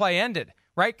after that play ended,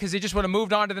 right? Because they just would have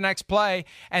moved on to the next play,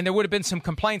 and there would have been some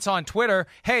complaints on Twitter,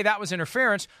 hey, that was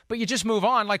interference, but you just move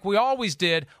on like we always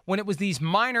did when it was these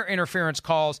minor interference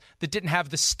calls that didn't have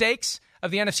the stakes of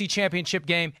the NFC Championship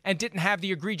game and didn't have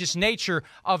the egregious nature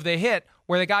of the hit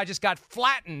where the guy just got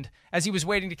flattened as he was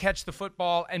waiting to catch the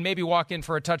football and maybe walk in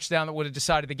for a touchdown that would have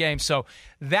decided the game. So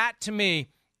that, to me,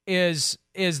 is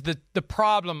the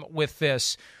problem with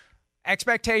this.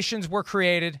 Expectations were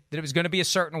created that it was going to be a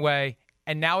certain way,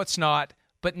 and now it's not.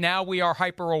 But now we are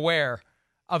hyper aware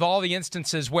of all the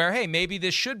instances where, hey, maybe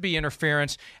this should be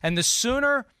interference. And the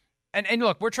sooner, and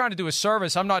look, we're trying to do a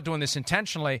service. I'm not doing this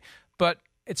intentionally, but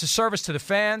it's a service to the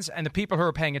fans and the people who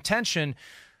are paying attention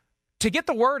to get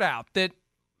the word out that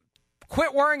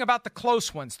quit worrying about the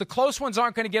close ones. The close ones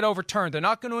aren't going to get overturned. They're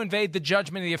not going to invade the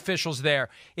judgment of the officials there.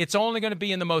 It's only going to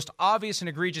be in the most obvious and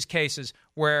egregious cases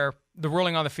where the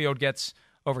ruling on the field gets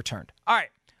overturned. All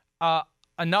right.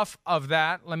 Enough of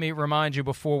that. Let me remind you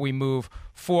before we move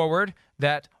forward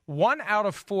that 1 out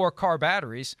of 4 car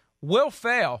batteries will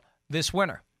fail this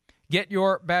winter. Get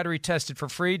your battery tested for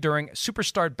free during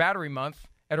Superstart Battery Month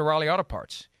at O'Reilly Auto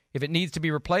Parts. If it needs to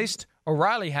be replaced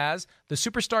O'Reilly has the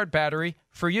Superstart battery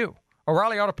for you.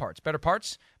 O'Reilly Auto Parts. Better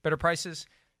parts, better prices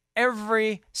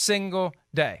every single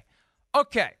day.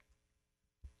 Okay,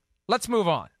 let's move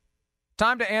on.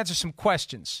 Time to answer some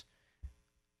questions.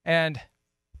 And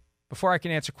before I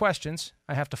can answer questions,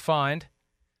 I have to find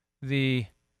the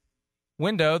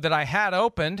window that I had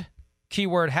opened,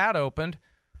 keyword had opened,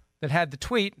 that had the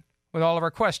tweet with all of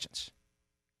our questions.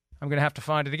 I'm going to have to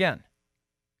find it again.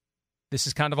 This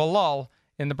is kind of a lull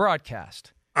in the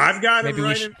broadcast. I've got them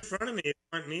right in front of me if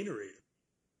you want me to read them.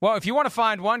 Well, if you want to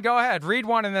find one, go ahead. Read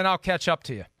one, and then I'll catch up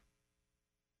to you.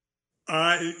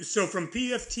 So from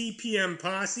PFT PM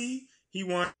Posse, he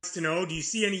wants to know, do you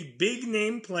see any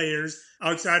big-name players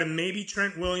outside of maybe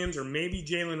Trent Williams or maybe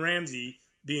Jalen Ramsey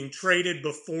being traded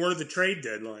before the trade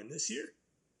deadline this year?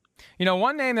 You know,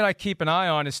 one name that I keep an eye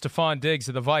on is Stephon Diggs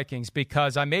of the Vikings,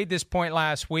 because I made this point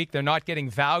last week. They're not getting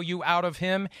value out of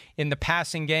him in the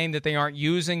passing game that they aren't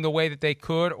using the way that they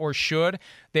could or should.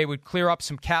 They would clear up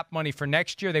some cap money for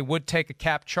next year. They would take a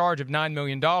cap charge of $9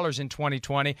 million in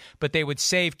 2020, but they would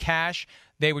save cash.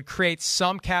 They would create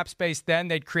some cap space then.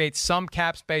 They'd create some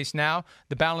cap space now,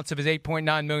 the balance of his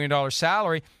 $8.9 million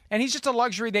salary. And he's just a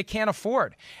luxury they can't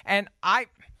afford. And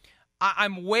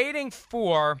I'm waiting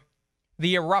for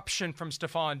the eruption from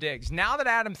Stephon Diggs. Now that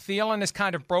Adam Thielen has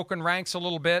kind of broken ranks a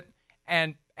little bit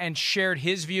and shared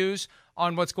his views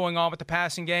on what's going on with the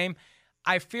passing game,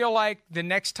 I feel like the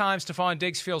next time Stephon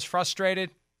Diggs feels frustrated,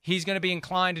 he's going to be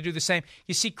inclined to do the same.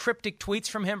 You see cryptic tweets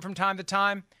from him from time to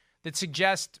time that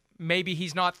suggest maybe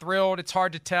he's not thrilled. It's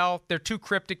hard to tell. They're too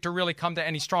cryptic to really come to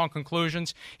any strong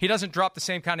conclusions. He doesn't drop the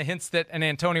same kind of hints that an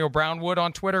Antonio Brown would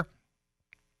on Twitter.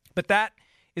 But that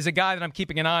is a guy that I'm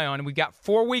keeping an eye on, and we've got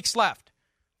 4 weeks left.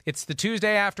 It's the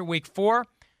Tuesday after week 4.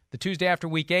 The Tuesday after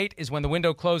week 8 is when the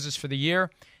window closes for the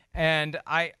year. And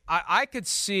I could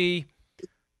see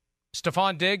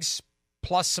Stephon Diggs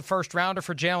plus a first-rounder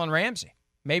for Jalen Ramsey.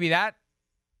 Maybe that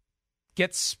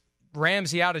gets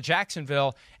Ramsey out of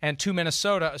Jacksonville and to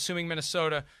Minnesota, assuming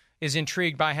Minnesota is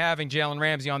intrigued by having Jalen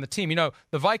Ramsey on the team. You know,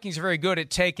 the Vikings are very good at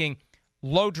taking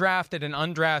low-drafted and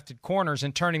undrafted corners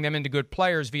and turning them into good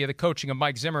players via the coaching of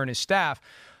Mike Zimmer and his staff.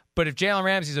 But if Jalen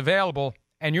Ramsey's available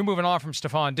and you're moving on from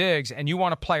Stephon Diggs and you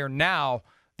want a player now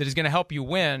that is going to help you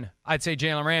win, I'd say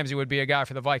Jalen Ramsey would be a guy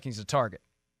for the Vikings to target.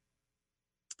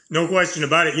 No question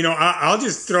about it. You know, I'll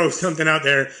just throw something out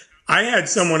there. I had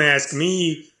someone ask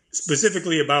me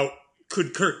specifically about,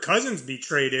 could Kirk Cousins be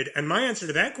traded? And my answer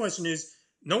to that question is,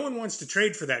 no one wants to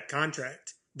trade for that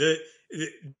contract. The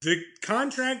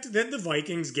contract that the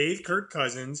Vikings gave Kirk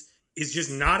Cousins is just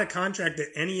not a contract that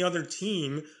any other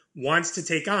team wants to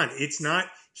take on.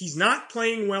 He's not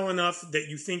playing well enough that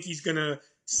you think he's going to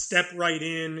step right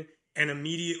in and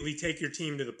immediately take your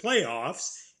team to the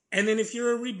playoffs. And then if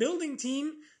you're a rebuilding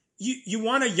team, you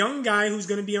want a young guy who's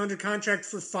going to be under contract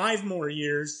for 5 more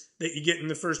years that you get in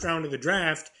the first round of the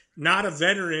draft, not a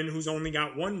veteran who's only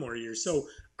got 1 more year. So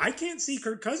I can't see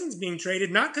Kirk Cousins being traded,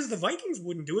 not because the Vikings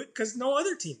wouldn't do it, because no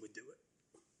other team would do it.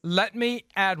 Let me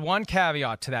add one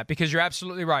caveat to that, because you're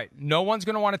absolutely right. No one's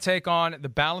going to want to take on the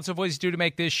balance of what he's due to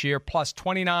make this year, plus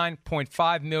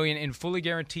 $29.5 million in fully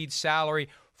guaranteed salary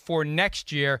for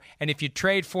next year. And if you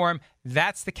trade for him,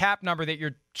 that's the cap number that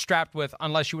you're strapped with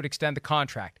unless you would extend the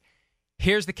contract.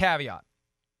 Here's the caveat.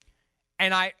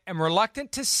 And I am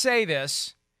reluctant to say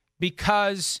this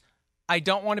because I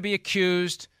don't want to be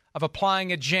accused of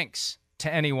applying a jinx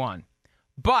to anyone.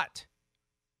 But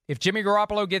if Jimmy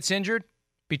Garoppolo gets injured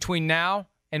between now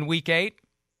and week 8,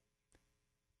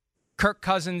 Kirk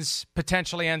Cousins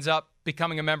potentially ends up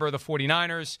becoming a member of the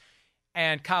 49ers,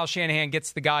 and Kyle Shanahan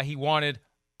gets the guy he wanted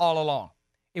all along.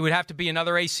 It would have to be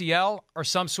another ACL or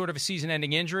some sort of a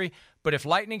season-ending injury, but if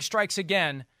lightning strikes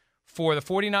again for the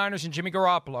 49ers and Jimmy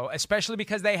Garoppolo, especially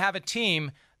because they have a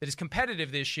team that is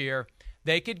competitive this year,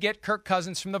 they could get Kirk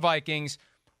Cousins from the Vikings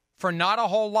for not a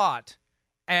whole lot.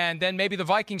 And then maybe the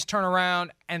Vikings turn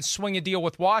around and swing a deal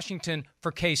with Washington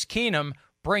for Case Keenum,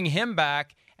 bring him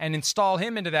back, and install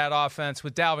him into that offense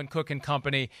with Dalvin Cook and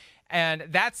company. And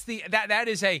that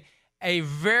is a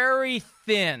very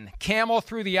thin camel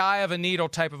through the eye of a needle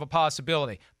type of a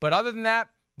possibility. But other than that,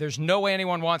 there's no way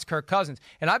anyone wants Kirk Cousins.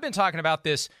 And I've been talking about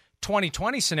this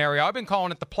 2020 scenario. I've been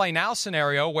calling it the play now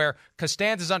scenario, where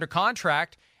Costanza's under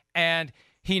contract and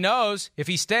he knows if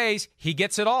he stays, he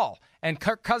gets it all. And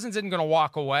Kirk Cousins isn't going to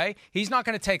walk away. He's not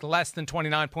going to take less than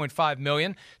 $29.5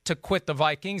 million to quit the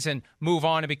Vikings and move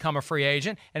on and become a free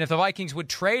agent. And if the Vikings would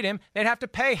trade him, they'd have to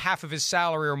pay half of his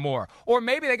salary or more. Or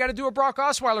maybe they got to do a Brock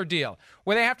Osweiler deal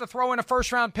where they have to throw in a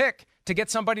first-round pick to get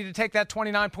somebody to take that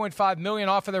 $29.5 million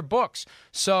off of their books.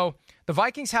 So the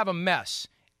Vikings have a mess.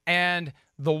 And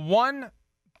the one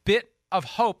bit of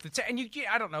hope.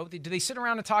 I don't know. Do they sit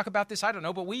around and talk about this? I don't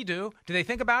know, but we do. Do they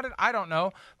think about it? I don't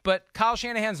know. But Kyle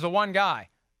Shanahan's the one guy,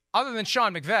 other than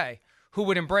Sean McVay, who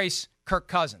would embrace Kirk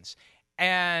Cousins.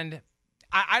 And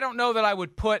I don't know that I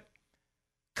would put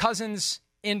Cousins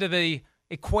into the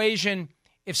equation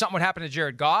if something would happen to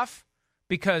Jared Goff,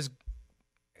 because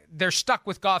they're stuck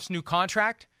with Goff's new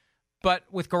contract. But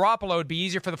with Garoppolo, it'd be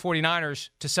easier for the 49ers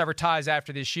to sever ties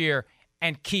after this year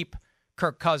and keep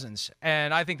Kirk Cousins.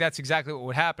 And I think that's exactly what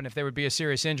would happen if there would be a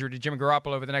serious injury to Jimmy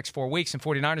Garoppolo over the next 4 weeks. And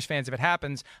 49ers fans, if it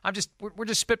happens, we're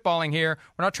just spitballing here.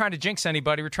 We're not trying to jinx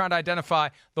anybody. We're trying to identify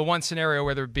the one scenario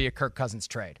where there would be a Kirk Cousins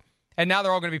trade. And now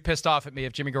they're all going to be pissed off at me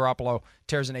if Jimmy Garoppolo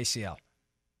tears an ACL.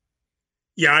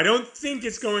 Yeah, I don't think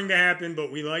it's going to happen,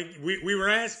 but we were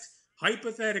asked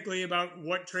hypothetically about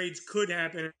what trades could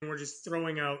happen, and we're just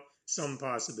throwing out some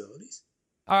possibilities.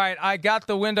 All right, I got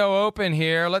the window open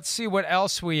here. Let's see what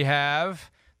else we have.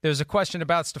 There's a question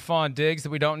about Stephon Diggs that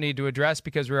we don't need to address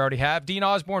because we already have. Dean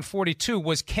Osborne, 42.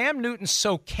 Was Cam Newton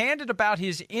so candid about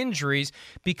his injuries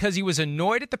because he was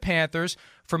annoyed at the Panthers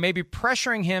for maybe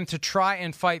pressuring him to try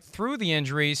and fight through the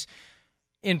injuries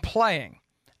in playing?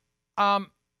 I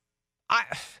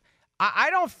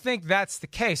don't think that's the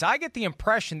case. I get the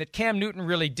impression that Cam Newton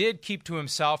really did keep to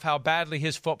himself how badly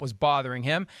his foot was bothering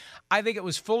him. I think it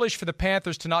was foolish for the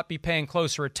Panthers to not be paying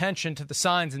closer attention to the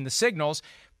signs and the signals.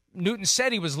 Newton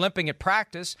said he was limping at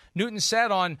practice. Newton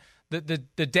said on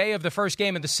the day of the first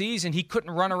game of the season he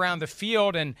couldn't run around the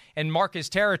field and mark his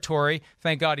territory.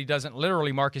 Thank God he doesn't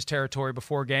literally mark his territory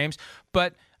before games.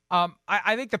 But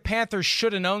I think the Panthers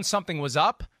should have known something was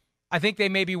up. I think they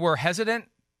maybe were hesitant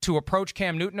to approach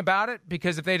Cam Newton about it,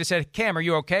 because if they'd have said, Cam, are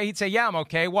you okay? He'd say, yeah, I'm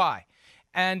okay. Why?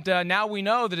 And now we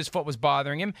know that his foot was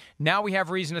bothering him. Now we have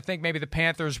reason to think maybe the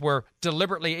Panthers were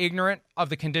deliberately ignorant of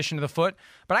the condition of the foot.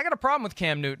 But I got a problem with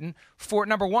Cam Newton for,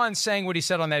 number one, saying what he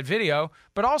said on that video,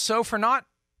 but also for not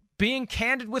being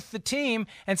candid with the team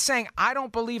and saying, I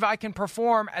don't believe I can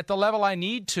perform at the level I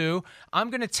need to.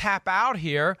 I'm going to tap out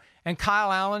here, and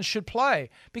Kyle Allen should play.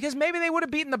 Because maybe they would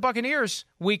have beaten the Buccaneers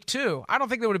week 2. I don't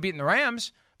think they would have beaten the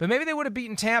Rams, but maybe they would have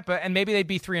beaten Tampa, and maybe they'd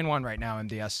be 3-1 right now,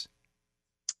 MDS.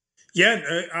 Yeah,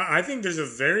 I think there's a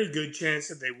very good chance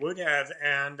that they would have,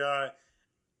 and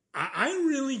I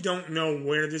really don't know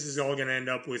where this is all going to end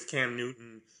up with Cam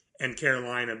Newton and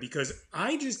Carolina, because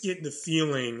I just get the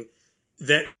feeling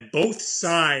that both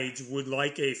sides would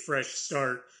like a fresh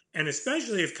start, and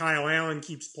especially if Kyle Allen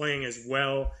keeps playing as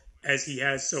well as he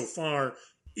has so far,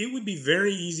 it would be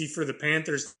very easy for the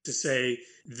Panthers to say,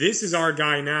 this is our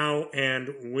guy now,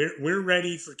 and we're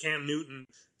ready for Cam Newton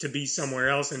to be somewhere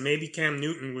else. And maybe Cam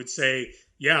Newton would say,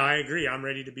 yeah, I agree, I'm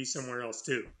ready to be somewhere else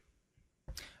too.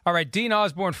 All right, Dean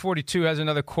Osborne, 42, has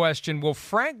another question. Will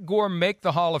Frank Gore make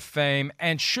the Hall of Fame,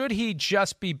 and should he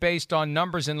just be based on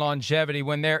numbers and longevity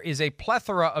when there is a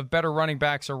plethora of better running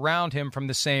backs around him from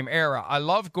the same era? I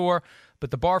love Gore, but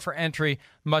the bar for entry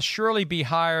must surely be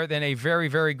higher than a very,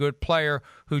 very good player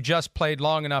who just played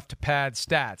long enough to pad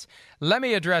stats. Let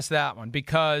me address that one,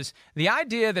 because the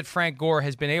idea that Frank Gore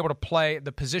has been able to play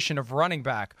the position of running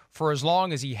back for as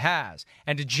long as he has,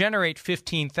 and to generate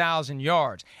 15,000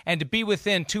 yards, and to be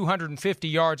within 250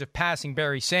 yards of passing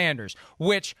Barry Sanders,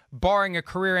 which, barring a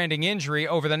career-ending injury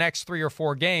over the next 3 or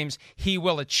 4 games, he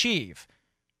will achieve.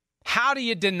 How do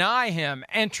you deny him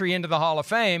entry into the Hall of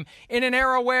Fame in an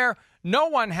era where no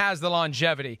one has the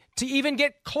longevity to even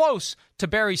get close to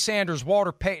Barry Sanders,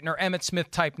 Walter Payton, or Emmitt Smith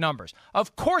type numbers?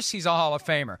 Of course he's a Hall of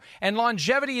Famer. And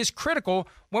longevity is critical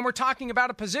when we're talking about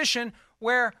a position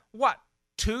where,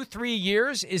 2-3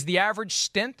 years is the average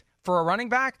stint for a running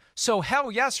back? So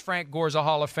hell yes, Frank Gore's a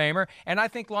Hall of Famer. And I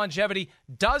think longevity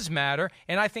does matter.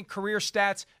 And I think career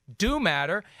stats do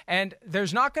matter. And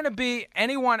there's not going to be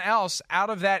anyone else out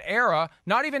of that era,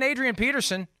 not even Adrian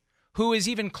Peterson, who is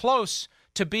even close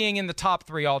to being in the top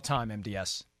 3 all-time,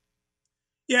 MDS.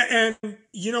 Yeah, and,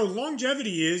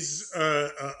 longevity is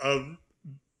an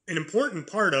important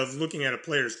part of looking at a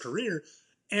player's career.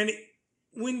 And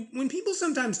when people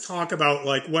sometimes talk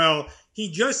about,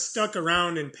 he just stuck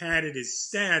around and padded his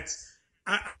stats,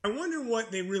 I wonder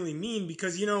what they really mean,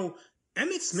 because,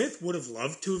 Emmitt Smith would have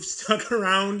loved to have stuck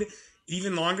around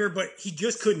even longer, but he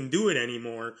just couldn't do it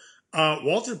anymore.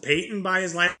 Walter Payton, by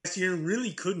his last year,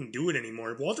 really couldn't do it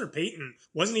anymore. Walter Payton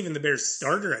wasn't even the Bears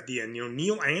starter at the end.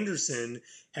 Neil Anderson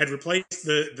had replaced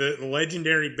the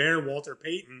legendary Bear Walter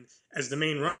Payton as the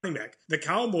main running back. The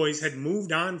Cowboys had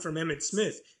moved on from Emmitt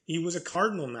Smith. He was a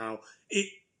Cardinal now.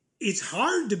 It's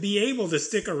hard to be able to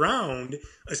stick around,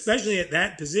 especially at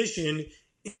that position,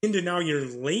 into now your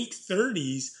late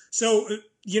 30s. So,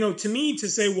 to me, to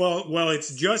say, well,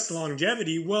 it's just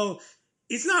longevity,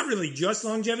 it's not really just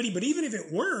longevity, but even if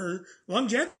it were,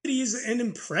 longevity is an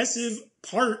impressive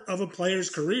part of a player's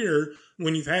career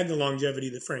when you've had the longevity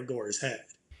that Frank Gore has had.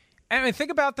 I mean,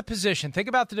 think about the position. Think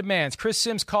about the demands. Chris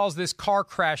Sims calls this car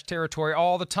crash territory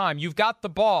all the time. You've got the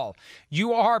ball.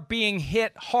 You are being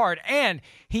hit hard. And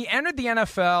he entered the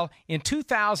NFL in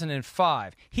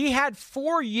 2005. He had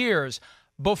 4 years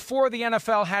before the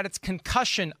NFL had its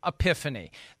concussion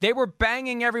epiphany. They were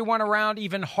banging everyone around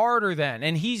even harder then.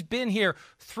 And he's been here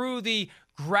through the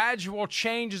gradual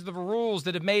changes of the rules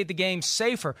that have made the game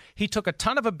safer. He took a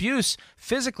ton of abuse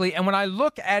physically, and when I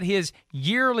look at his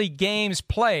yearly games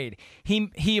played,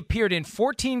 he appeared in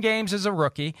 14 games as a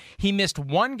rookie. He missed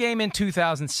 1 game in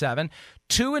 2007,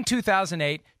 2 in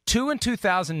 2008, 2 in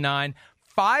 2009,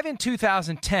 5 in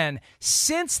 2010.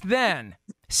 Since then,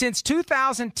 since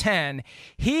 2010,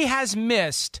 he has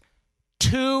missed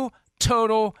 2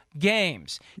 total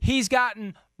games. He's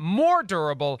gotten more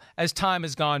durable as time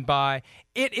has gone by.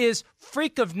 It is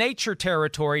freak of nature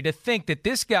territory to think that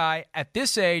this guy at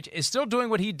this age is still doing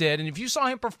what he did. And if you saw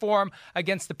him perform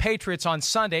against the Patriots on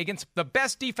Sunday, against the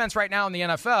best defense right now in the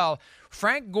NFL,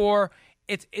 Frank Gore,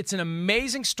 it's an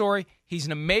amazing story. He's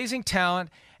an amazing talent.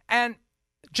 And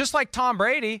just like Tom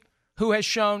Brady, who has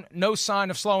shown no sign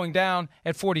of slowing down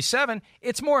at 47,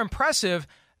 it's more impressive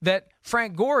that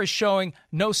Frank Gore is showing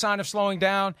no sign of slowing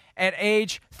down at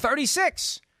age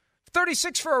 36.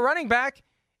 36 for a running back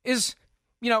is,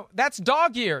 that's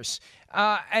dog years.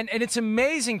 And it's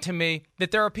amazing to me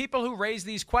that there are people who raise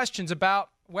these questions about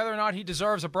whether or not he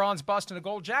deserves a bronze bust and a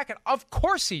gold jacket. Of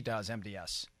course he does,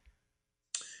 MDS.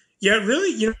 Yeah,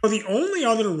 really, the only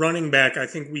other running back I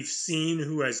think we've seen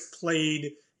who has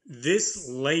played this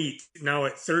late, now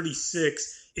at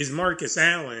 36, is Marcus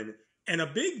Allen. And a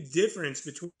big difference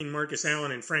between Marcus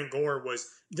Allen and Frank Gore was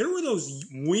there were those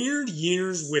weird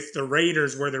years with the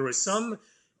Raiders where there was some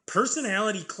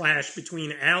personality clash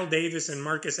between Al Davis and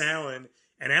Marcus Allen,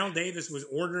 and Al Davis was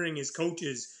ordering his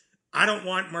coaches, I don't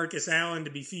want Marcus Allen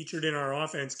to be featured in our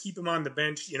offense. Keep him on the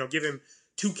bench, give him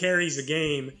 2 carries a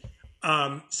game.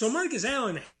 So Marcus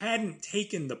Allen hadn't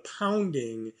taken the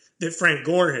pounding that Frank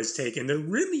Gore has taken. There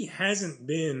really hasn't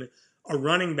been a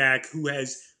running back who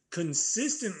has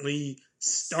consistently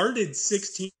started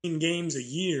 16 games a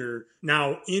year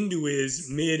now into his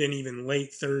mid and even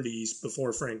late 30s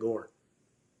before Frank Gore.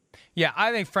 Yeah,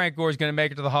 I think Frank Gore is going to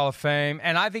make it to the Hall of Fame,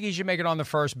 and I think he should make it on the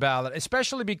first ballot,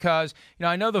 especially because,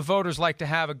 I know the voters like to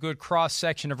have a good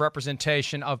cross-section of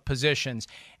representation of positions.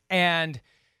 And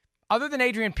other than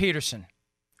Adrian Peterson,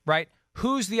 right,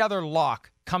 who's the other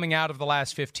lock coming out of the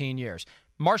last 15 years?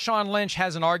 Marshawn Lynch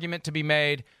has an argument to be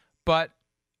made, but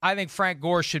I think Frank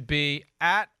Gore should be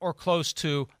at or close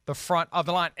to the front of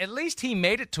the line. At least he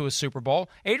made it to a Super Bowl.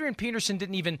 Adrian Peterson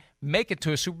didn't even make it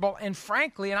to a Super Bowl. And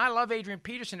frankly, and I love Adrian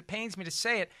Peterson, it pains me to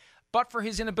say it, but for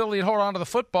his inability to hold on to the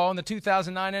football in the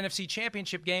 2009 NFC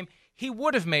Championship game, he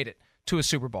would have made it to a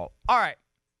Super Bowl. All right,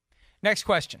 next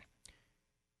question.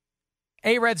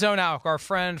 Red Zone Alk, our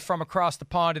friend from across the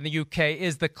pond in the UK,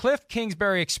 is the Cliff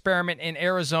Kingsbury experiment in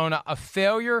Arizona a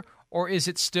failure, or is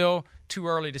it still too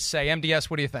early to say? MDS,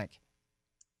 what do you think?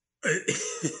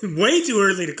 Way too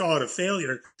early to call it a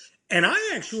failure. And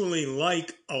I actually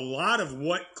like a lot of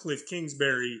what Cliff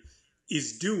Kingsbury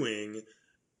is doing.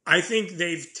 I think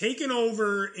they've taken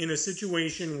over in a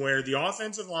situation where the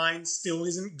offensive line still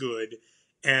isn't good,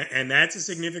 and that's a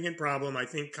significant problem. I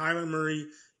think Kyler Murray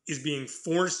is being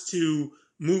forced to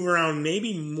move around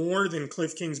maybe more than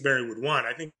Cliff Kingsbury would want.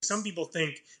 I think some people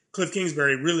think Cliff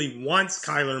Kingsbury really wants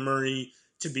Kyler Murray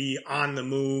to be on the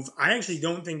move. I actually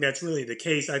don't think that's really the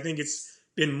case. I think it's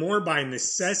been more by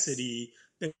necessity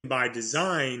than by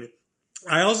design.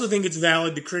 I also think it's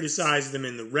valid to criticize them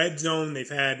in the red zone. They've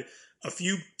had a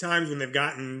few times when they've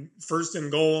gotten 1st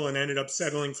and goal and ended up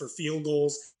settling for field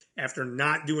goals after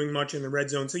not doing much in the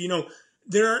red zone. So,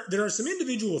 there are some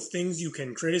individual things you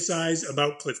can criticize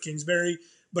about Cliff Kingsbury,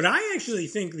 but I actually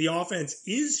think the offense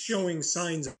is showing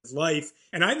signs of life,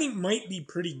 and I think might be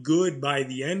pretty good by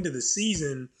the end of the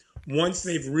season once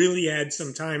they've really had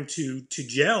some time to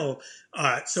gel.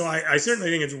 So I certainly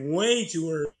think it's way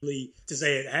too early to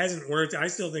say it hasn't worked. I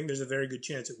still think there's a very good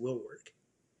chance it will work.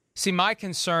 See, my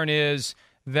concern is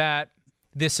that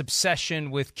this obsession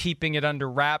with keeping it under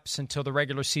wraps until the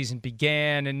regular season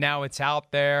began, and now it's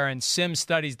out there, and Sims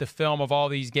studies the film of all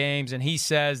these games, and he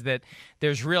says that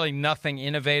there's really nothing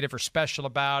innovative or special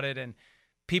about it, and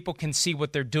people can see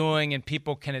what they're doing, and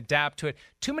people can adapt to it.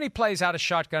 Too many plays out of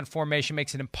shotgun formation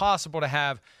makes it impossible to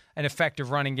have an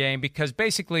effective running game because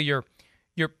basically your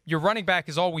running back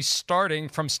is always starting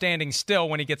from standing still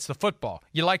when he gets the football.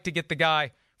 You like to get the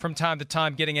guy from time to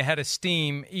time getting ahead of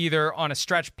steam, either on a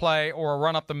stretch play or a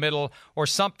run up the middle or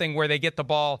something where they get the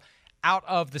ball out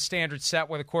of the standard set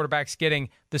where the quarterback's getting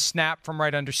the snap from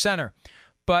right under center.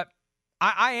 But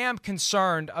I am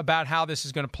concerned about how this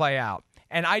is going to play out.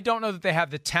 And I don't know that they have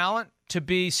the talent to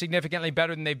be significantly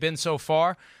better than they've been so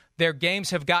far. Their games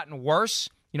have gotten worse.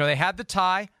 You know, they had the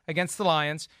tie against the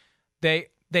Lions. They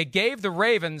gave the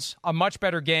Ravens a much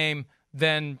better game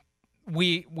than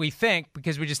we think,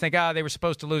 because we just think, they were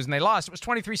supposed to lose and they lost. It was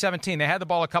 23-17. They had the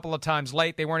ball a couple of times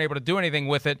late. They weren't able to do anything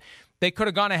with it. They could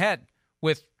have gone ahead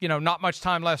with, not much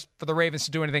time left for the Ravens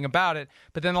to do anything about it.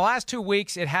 But then the last 2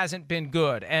 weeks, it hasn't been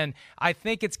good. And I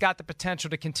think it's got the potential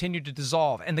to continue to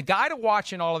dissolve. And the guy to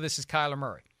watch in all of this is Kyler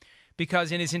Murray,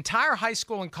 because in his entire high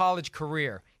school and college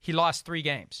career, he lost 3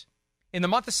 games. In the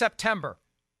month of September,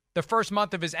 the first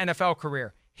month of his NFL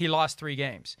career, he lost 3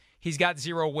 games. He's got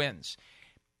 0 wins.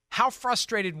 How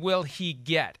frustrated will he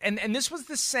get? And this was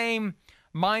the same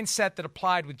mindset that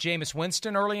applied with Jameis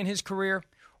Winston early in his career.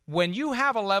 When you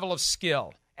have a level of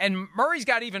skill, and Murray's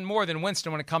got even more than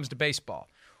Winston when it comes to baseball,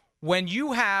 when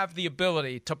you have the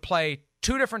ability to play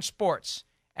 2 different sports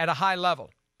at a high level,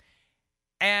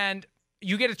 and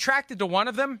you get attracted to one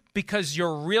of them because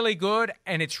you're really good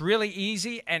and it's really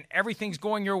easy and everything's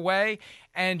going your way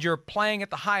and you're playing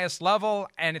at the highest level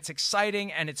and it's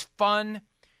exciting and it's fun,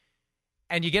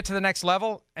 and you get to the next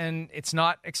level and it's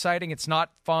not exciting, it's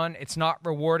not fun, it's not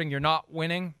rewarding, you're not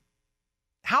winning.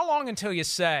 How long until you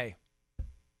say,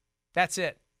 that's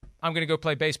it, I'm going to go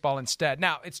play baseball instead?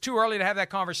 Now, it's too early to have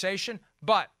that conversation,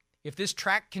 but if this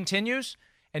track continues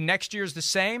and next year's the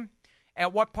same,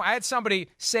 at what point? I had somebody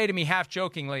say to me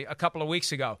half-jokingly a couple of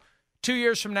weeks ago, 2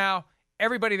 years from now,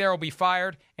 everybody there will be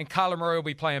fired and Kyler Murray will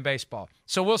be playing baseball.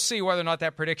 So we'll see whether or not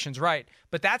that prediction's right.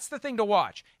 But that's the thing to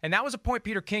watch. And that was a point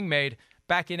Peter King made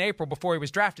back in April before he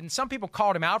was drafted. And some people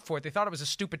called him out for it. They thought it was a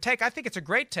stupid take. I think it's a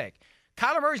great take.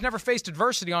 Kyler Murray's never faced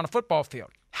adversity on a football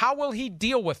field. How will he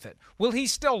deal with it? Will he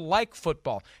still like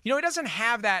football? He doesn't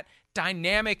have that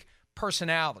dynamic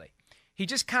personality. He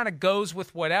just kind of goes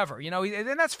with whatever,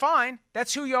 and that's fine.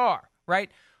 That's who you are, right?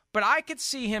 But I could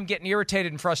see him getting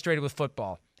irritated and frustrated with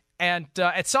football. And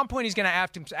at some point, he's going to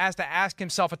have to ask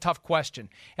himself a tough question.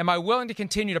 Am I willing to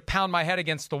continue to pound my head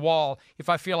against the wall if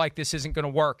I feel like this isn't going to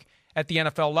work at the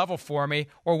NFL level for me?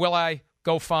 Or will I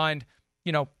go find,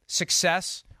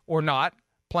 success or not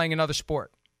playing another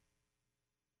sport?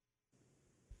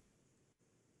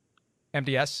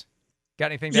 MDS, got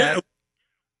anything to add?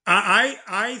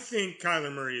 I think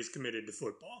Kyler Murray is committed to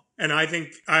football, and I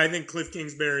think Cliff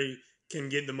Kingsbury can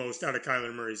get the most out of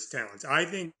Kyler Murray's talents. I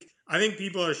think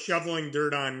people are shoveling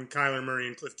dirt on Kyler Murray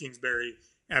and Cliff Kingsbury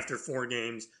after 4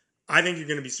 games. I think you're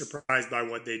going to be surprised by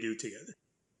what they do together.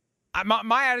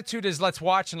 My attitude is let's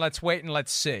watch and let's wait and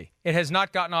let's see. It has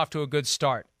not gotten off to a good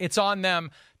start. It's on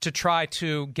them to try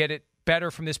to get it better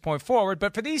from this point forward.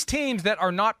 But for these teams that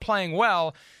are not playing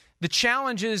well, the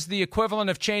challenge is the equivalent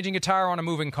of changing a tire on a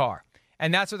moving car.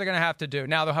 And that's what they're going to have to do.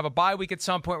 Now, they'll have a bye week at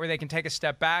some point where they can take a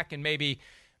step back and maybe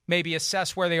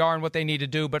assess where they are and what they need to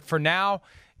do. But for now,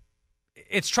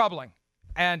 it's troubling.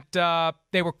 And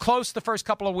they were close the first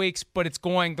couple of weeks, but it's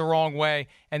going the wrong way,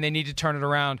 and they need to turn it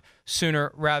around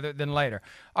sooner rather than later.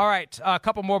 All right, a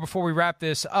couple more before we wrap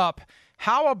this up.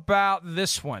 How about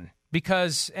this one?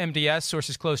 Because MDS,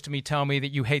 sources close to me, tell me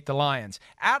that you hate the Lions.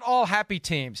 At all happy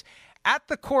teams, at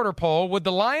the quarter poll, would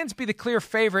the Lions be the clear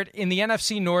favorite in the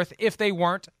NFC North if they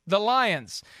weren't the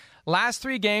Lions? Last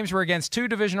 3 games were against 2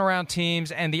 divisional round teams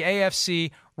and the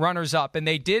AFC runners-up, and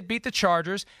they did beat the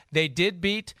Chargers. They did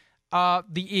beat the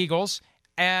Eagles,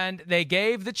 and they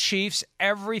gave the Chiefs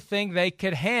everything they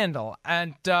could handle.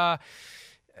 And,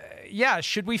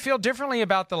 should we feel differently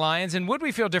about the Lions, and would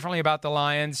we feel differently about the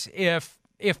Lions if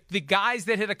the guys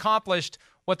that had accomplished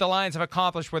what the Lions have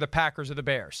accomplished were the Packers or the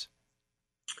Bears?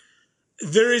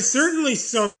 There is certainly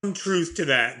some truth to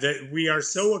that we are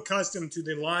so accustomed to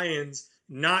the Lions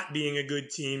not being a good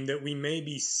team that we may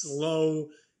be slow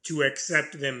to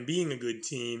accept them being a good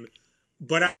team.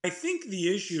 But I think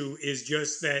the issue is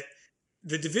just that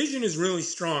the division is really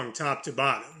strong top to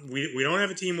bottom. We don't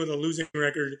have a team with a losing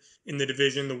record in the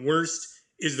division. The worst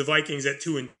is the Vikings at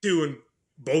 2-2, and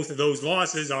both of those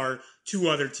losses are 2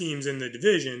 other teams in the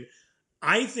division.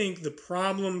 I think the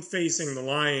problem facing the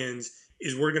Lions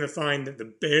is we're going to find that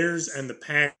the Bears and the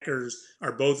Packers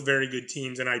are both very good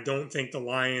teams, and I don't think the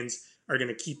Lions are going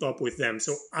to keep up with them.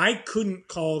 So I couldn't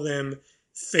call them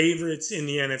favorites in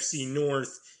the NFC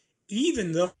North,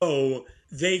 even though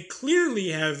they clearly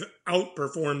have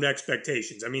outperformed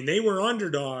expectations. I mean, they were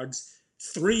underdogs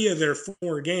 3 of their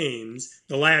 4 games.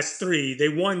 The last 3, they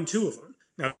won 2 of them.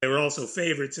 Now, they were also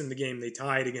favorites in the game. They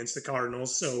tied against the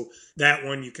Cardinals, so that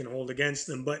one you can hold against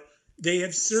them. But they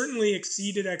have certainly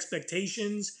exceeded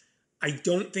expectations. I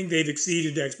don't think they've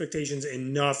exceeded expectations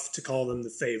enough to call them the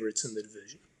favorites in the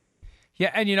division.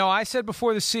 Yeah, and I said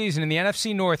before the season in the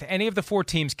NFC North, any of the 4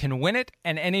 teams can win it,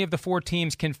 and any of the 4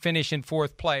 teams can finish in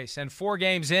 4th place. And 4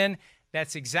 games in,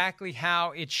 that's exactly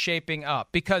how it's shaping up.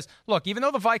 Because, look, even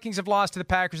though the Vikings have lost to the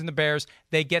Packers and the Bears,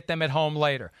 they get them at home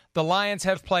later. The Lions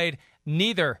have played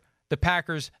neither the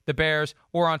Packers, the Bears,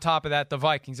 or on top of that, the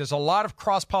Vikings. There's a lot of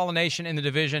cross-pollination in the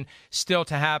division still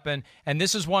to happen. And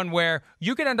this is one where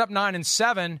you could end up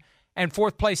 9-7 and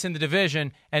 4th place in the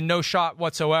division and no shot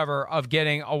whatsoever of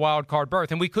getting a wild card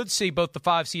berth. And we could see both the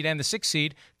 5 seed and the 6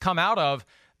 seed come out of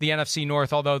the NFC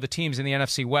North, although the teams in the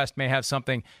NFC West may have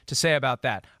something to say about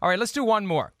that. All right, let's do one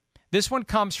more. This one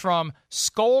comes from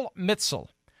Skol Mitzel.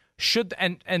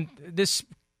 And this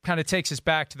kind of takes us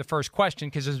back to the first question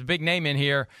because there's a big name in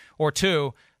here or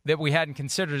two that we hadn't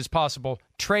considered as possible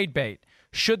trade bait.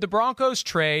 Should the Broncos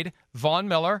trade Von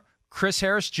Miller, Chris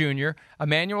Harris Jr.,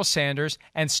 Emmanuel Sanders,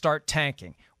 and start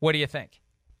tanking? What do you think?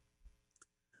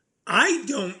 I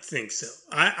don't think so.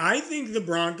 I think the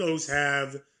Broncos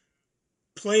have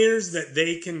players that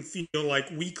they can feel like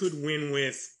we could win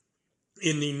with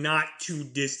in the not too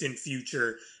distant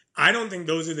future. I don't think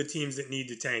those are the teams that need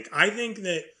to tank. I think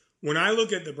that when I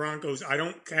look at the Broncos, I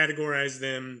don't categorize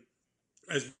them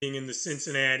as being in the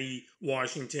Cincinnati,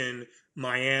 Washington,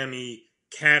 Miami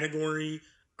category.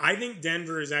 I think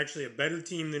Denver is actually a better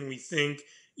team than we think.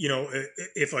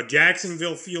 If a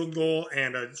Jacksonville field goal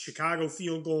and a Chicago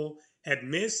field goal had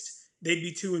missed, they'd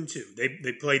be 2-2.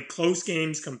 They played close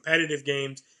games, competitive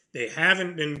games. They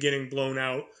haven't been getting blown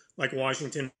out like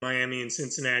Washington, Miami, and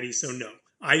Cincinnati. So no,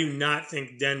 I do not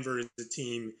think Denver is the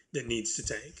team that needs to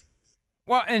tank.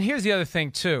 Well, and here's the other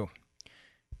thing, too.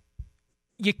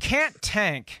 You can't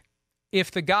tank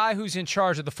if the guy who's in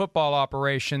charge of the football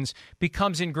operations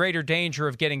becomes in greater danger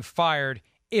of getting fired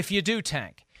if you do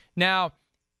tank. Now,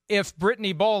 if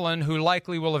Brittany Boland, who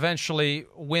likely will eventually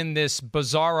win this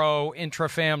bizarro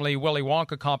intra-family Willy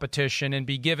Wonka competition and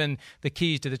be given the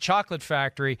keys to the chocolate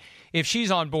factory, if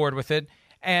she's on board with it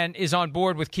and is on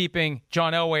board with keeping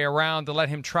John Elway around to let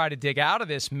him try to dig out of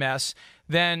this mess,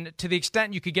 then to the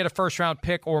extent you could get a first-round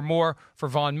pick or more for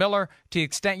Von Miller, to the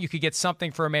extent you could get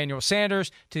something for Emmanuel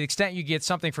Sanders, to the extent you get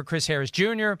something for Chris Harris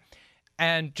Jr.,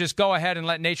 and just go ahead and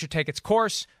let nature take its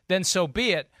course, then so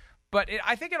be it. But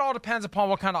I think it all depends upon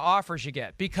what kind of offers you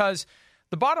get, because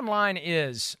the bottom line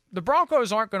is the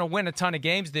Broncos aren't going to win a ton of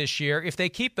games this year if they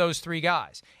keep those 3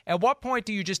 guys. At what point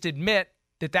do you just admit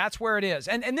that that's where it is?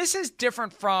 And this is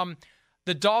different from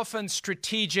the Dolphins'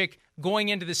 strategic going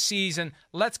into the season,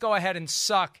 let's go ahead and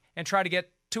suck and try to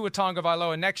get Tua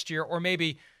Tagovailoa next year or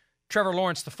maybe Trevor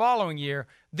Lawrence the following year.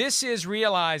 This is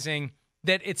realizing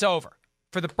that it's over.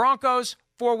 For the Broncos,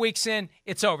 4 weeks in,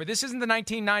 it's over. This isn't the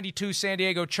 1992 San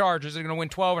Diego Chargers that are going to win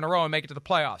 12 in a row and make it to the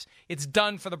playoffs. It's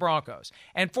done for the Broncos.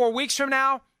 And 4 weeks from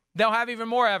now, they'll have even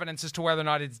more evidence as to whether or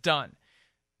not it's done.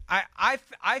 I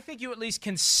think you at least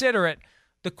consider it.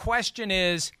 The question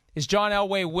is John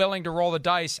Elway willing to roll the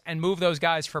dice and move those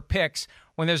guys for picks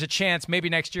when there's a chance maybe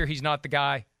next year he's not the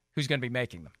guy who's going to be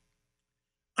making them?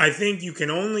 I think you can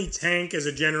only tank as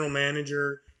a general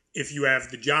manager if you have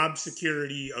the job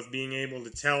security of being able to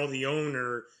tell the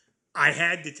owner, I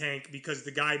had to tank because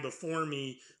the guy before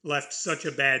me left such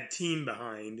a bad team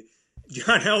behind.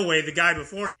 John Elway, the guy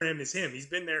before him, is him. He's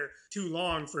been there too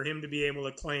long for him to be able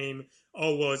to claim,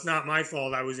 oh, well, it's not my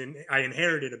fault. I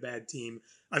inherited a bad team.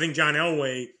 I think John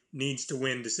Elway needs to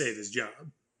win to save his job.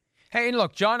 Hey, and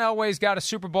look, John Elway's got a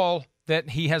Super Bowl that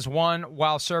he has won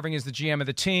while serving as the GM of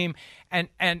the team.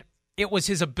 And it was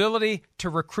his ability to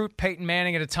recruit Peyton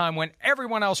Manning at a time when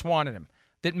everyone else wanted him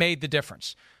that made the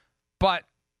difference. But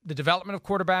the development of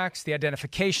quarterbacks, the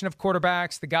identification of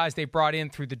quarterbacks, the guys they brought in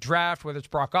through the draft, whether it's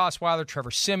Brock Osweiler,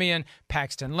 Trevor Siemian,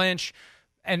 Paxton Lynch,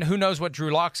 and who knows what Drew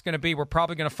Lock's going to be. We're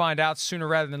probably going to find out sooner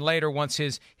rather than later once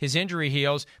his injury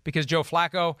heals, because Joe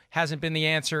Flacco hasn't been the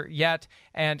answer yet,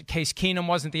 and Case Keenum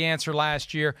wasn't the answer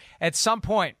last year. At some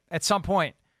point,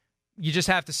 you just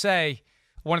have to say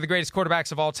one of the greatest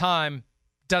quarterbacks of all time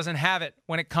doesn't have it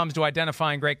when it comes to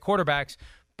identifying great quarterbacks.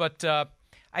 But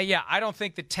I don't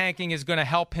think that tanking is going to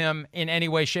help him in any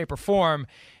way, shape, or form.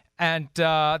 And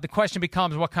the question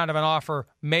becomes, what kind of an offer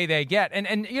may they get?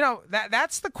 And you know,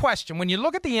 that's the question. When you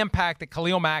look at the impact that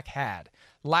Khalil Mack had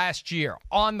last year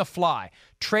on the fly,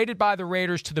 traded by the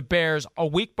Raiders to the Bears a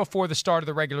week before the start of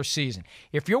the regular season,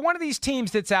 if you're one of these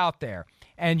teams that's out there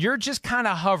and you're just kind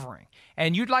of hovering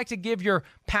and you'd like to give your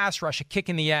pass rush a kick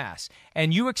in the ass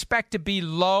and you expect to be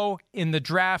low in the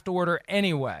draft order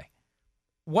anyway,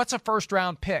 what's a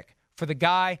first-round pick for the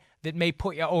guy that may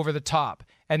put you over the top?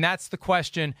 And that's the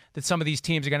question that some of these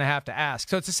teams are going to have to ask.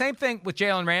 So it's the same thing with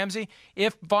Jalen Ramsey.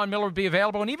 If Von Miller would be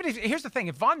available, and even if, here's the thing,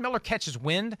 if Von Miller catches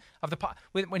wind of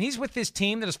when he's with this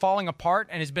team that is falling apart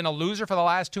and has been a loser for the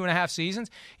last 2.5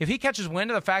 seasons, if he catches wind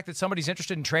of the fact that somebody's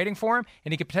interested in trading for him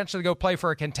and he could potentially go play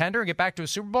for a contender and get back to a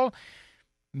Super Bowl,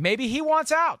 maybe he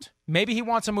wants out. Maybe he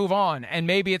wants to move on, and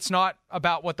maybe it's not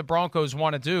about what the Broncos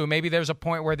want to do. Maybe there's a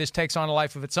point where this takes on a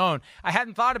life of its own. I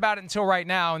hadn't thought about it until right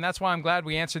now, and that's why I'm glad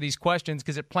we answer these questions,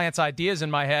 because it plants ideas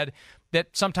in my head that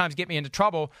sometimes get me into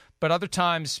trouble, but other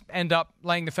times end up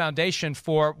laying the foundation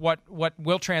for what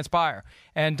will transpire.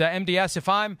 And MDS, if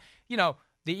I'm, the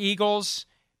Eagles,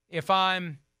 if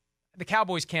I'm the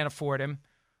Cowboys can't afford him.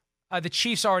 The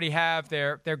Chiefs already have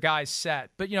their guys set.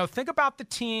 But, think about the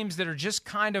teams that are just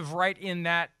kind of right in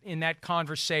that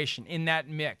conversation, in that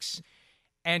mix,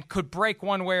 and could break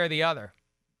one way or the other.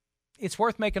 It's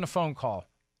worth making a phone call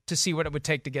to see what it would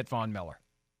take to get Von Miller.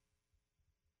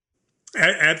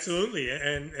 Absolutely.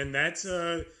 And that's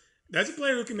a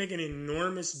player who can make an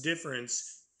enormous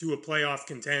difference to a playoff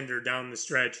contender down the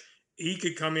stretch. He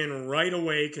could come in right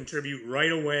away, contribute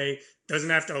right away, doesn't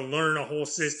have to learn a whole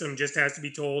system, just has to be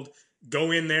told,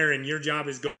 go in there and your job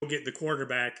is go get the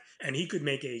quarterback, and he could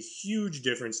make a huge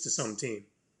difference to some team.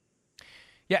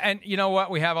 Yeah, and you know what?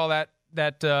 We have all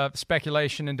that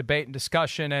speculation and debate and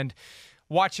discussion, and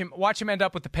watch him end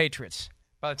up with the Patriots.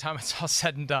 By the time it's all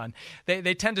said and done,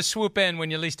 they tend to swoop in when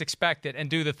you least expect it and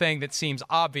do the thing that seems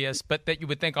obvious, but that you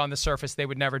would think on the surface they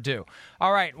would never do.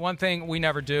 All right, one thing we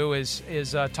never do is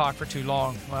talk for too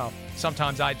long. Well,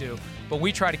 sometimes I do, but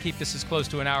we try to keep this as close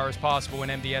to an hour as possible when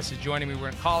MDS is joining me. We're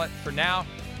going to call it for now.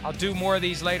 I'll do more of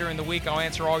these later in the week. I'll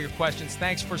answer all your questions.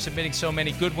 Thanks for submitting so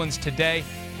many good ones today,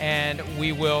 and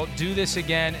we will do this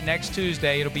again next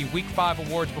Tuesday. It'll be Week 5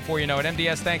 awards before you know it.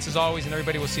 MDS, thanks as always, and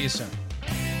everybody will see you soon.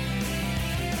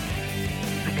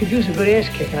 Could use a good ass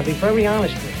kick, I'll be very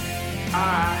honest with you.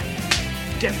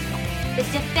 The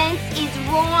defense is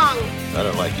wrong. I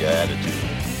don't like your attitude.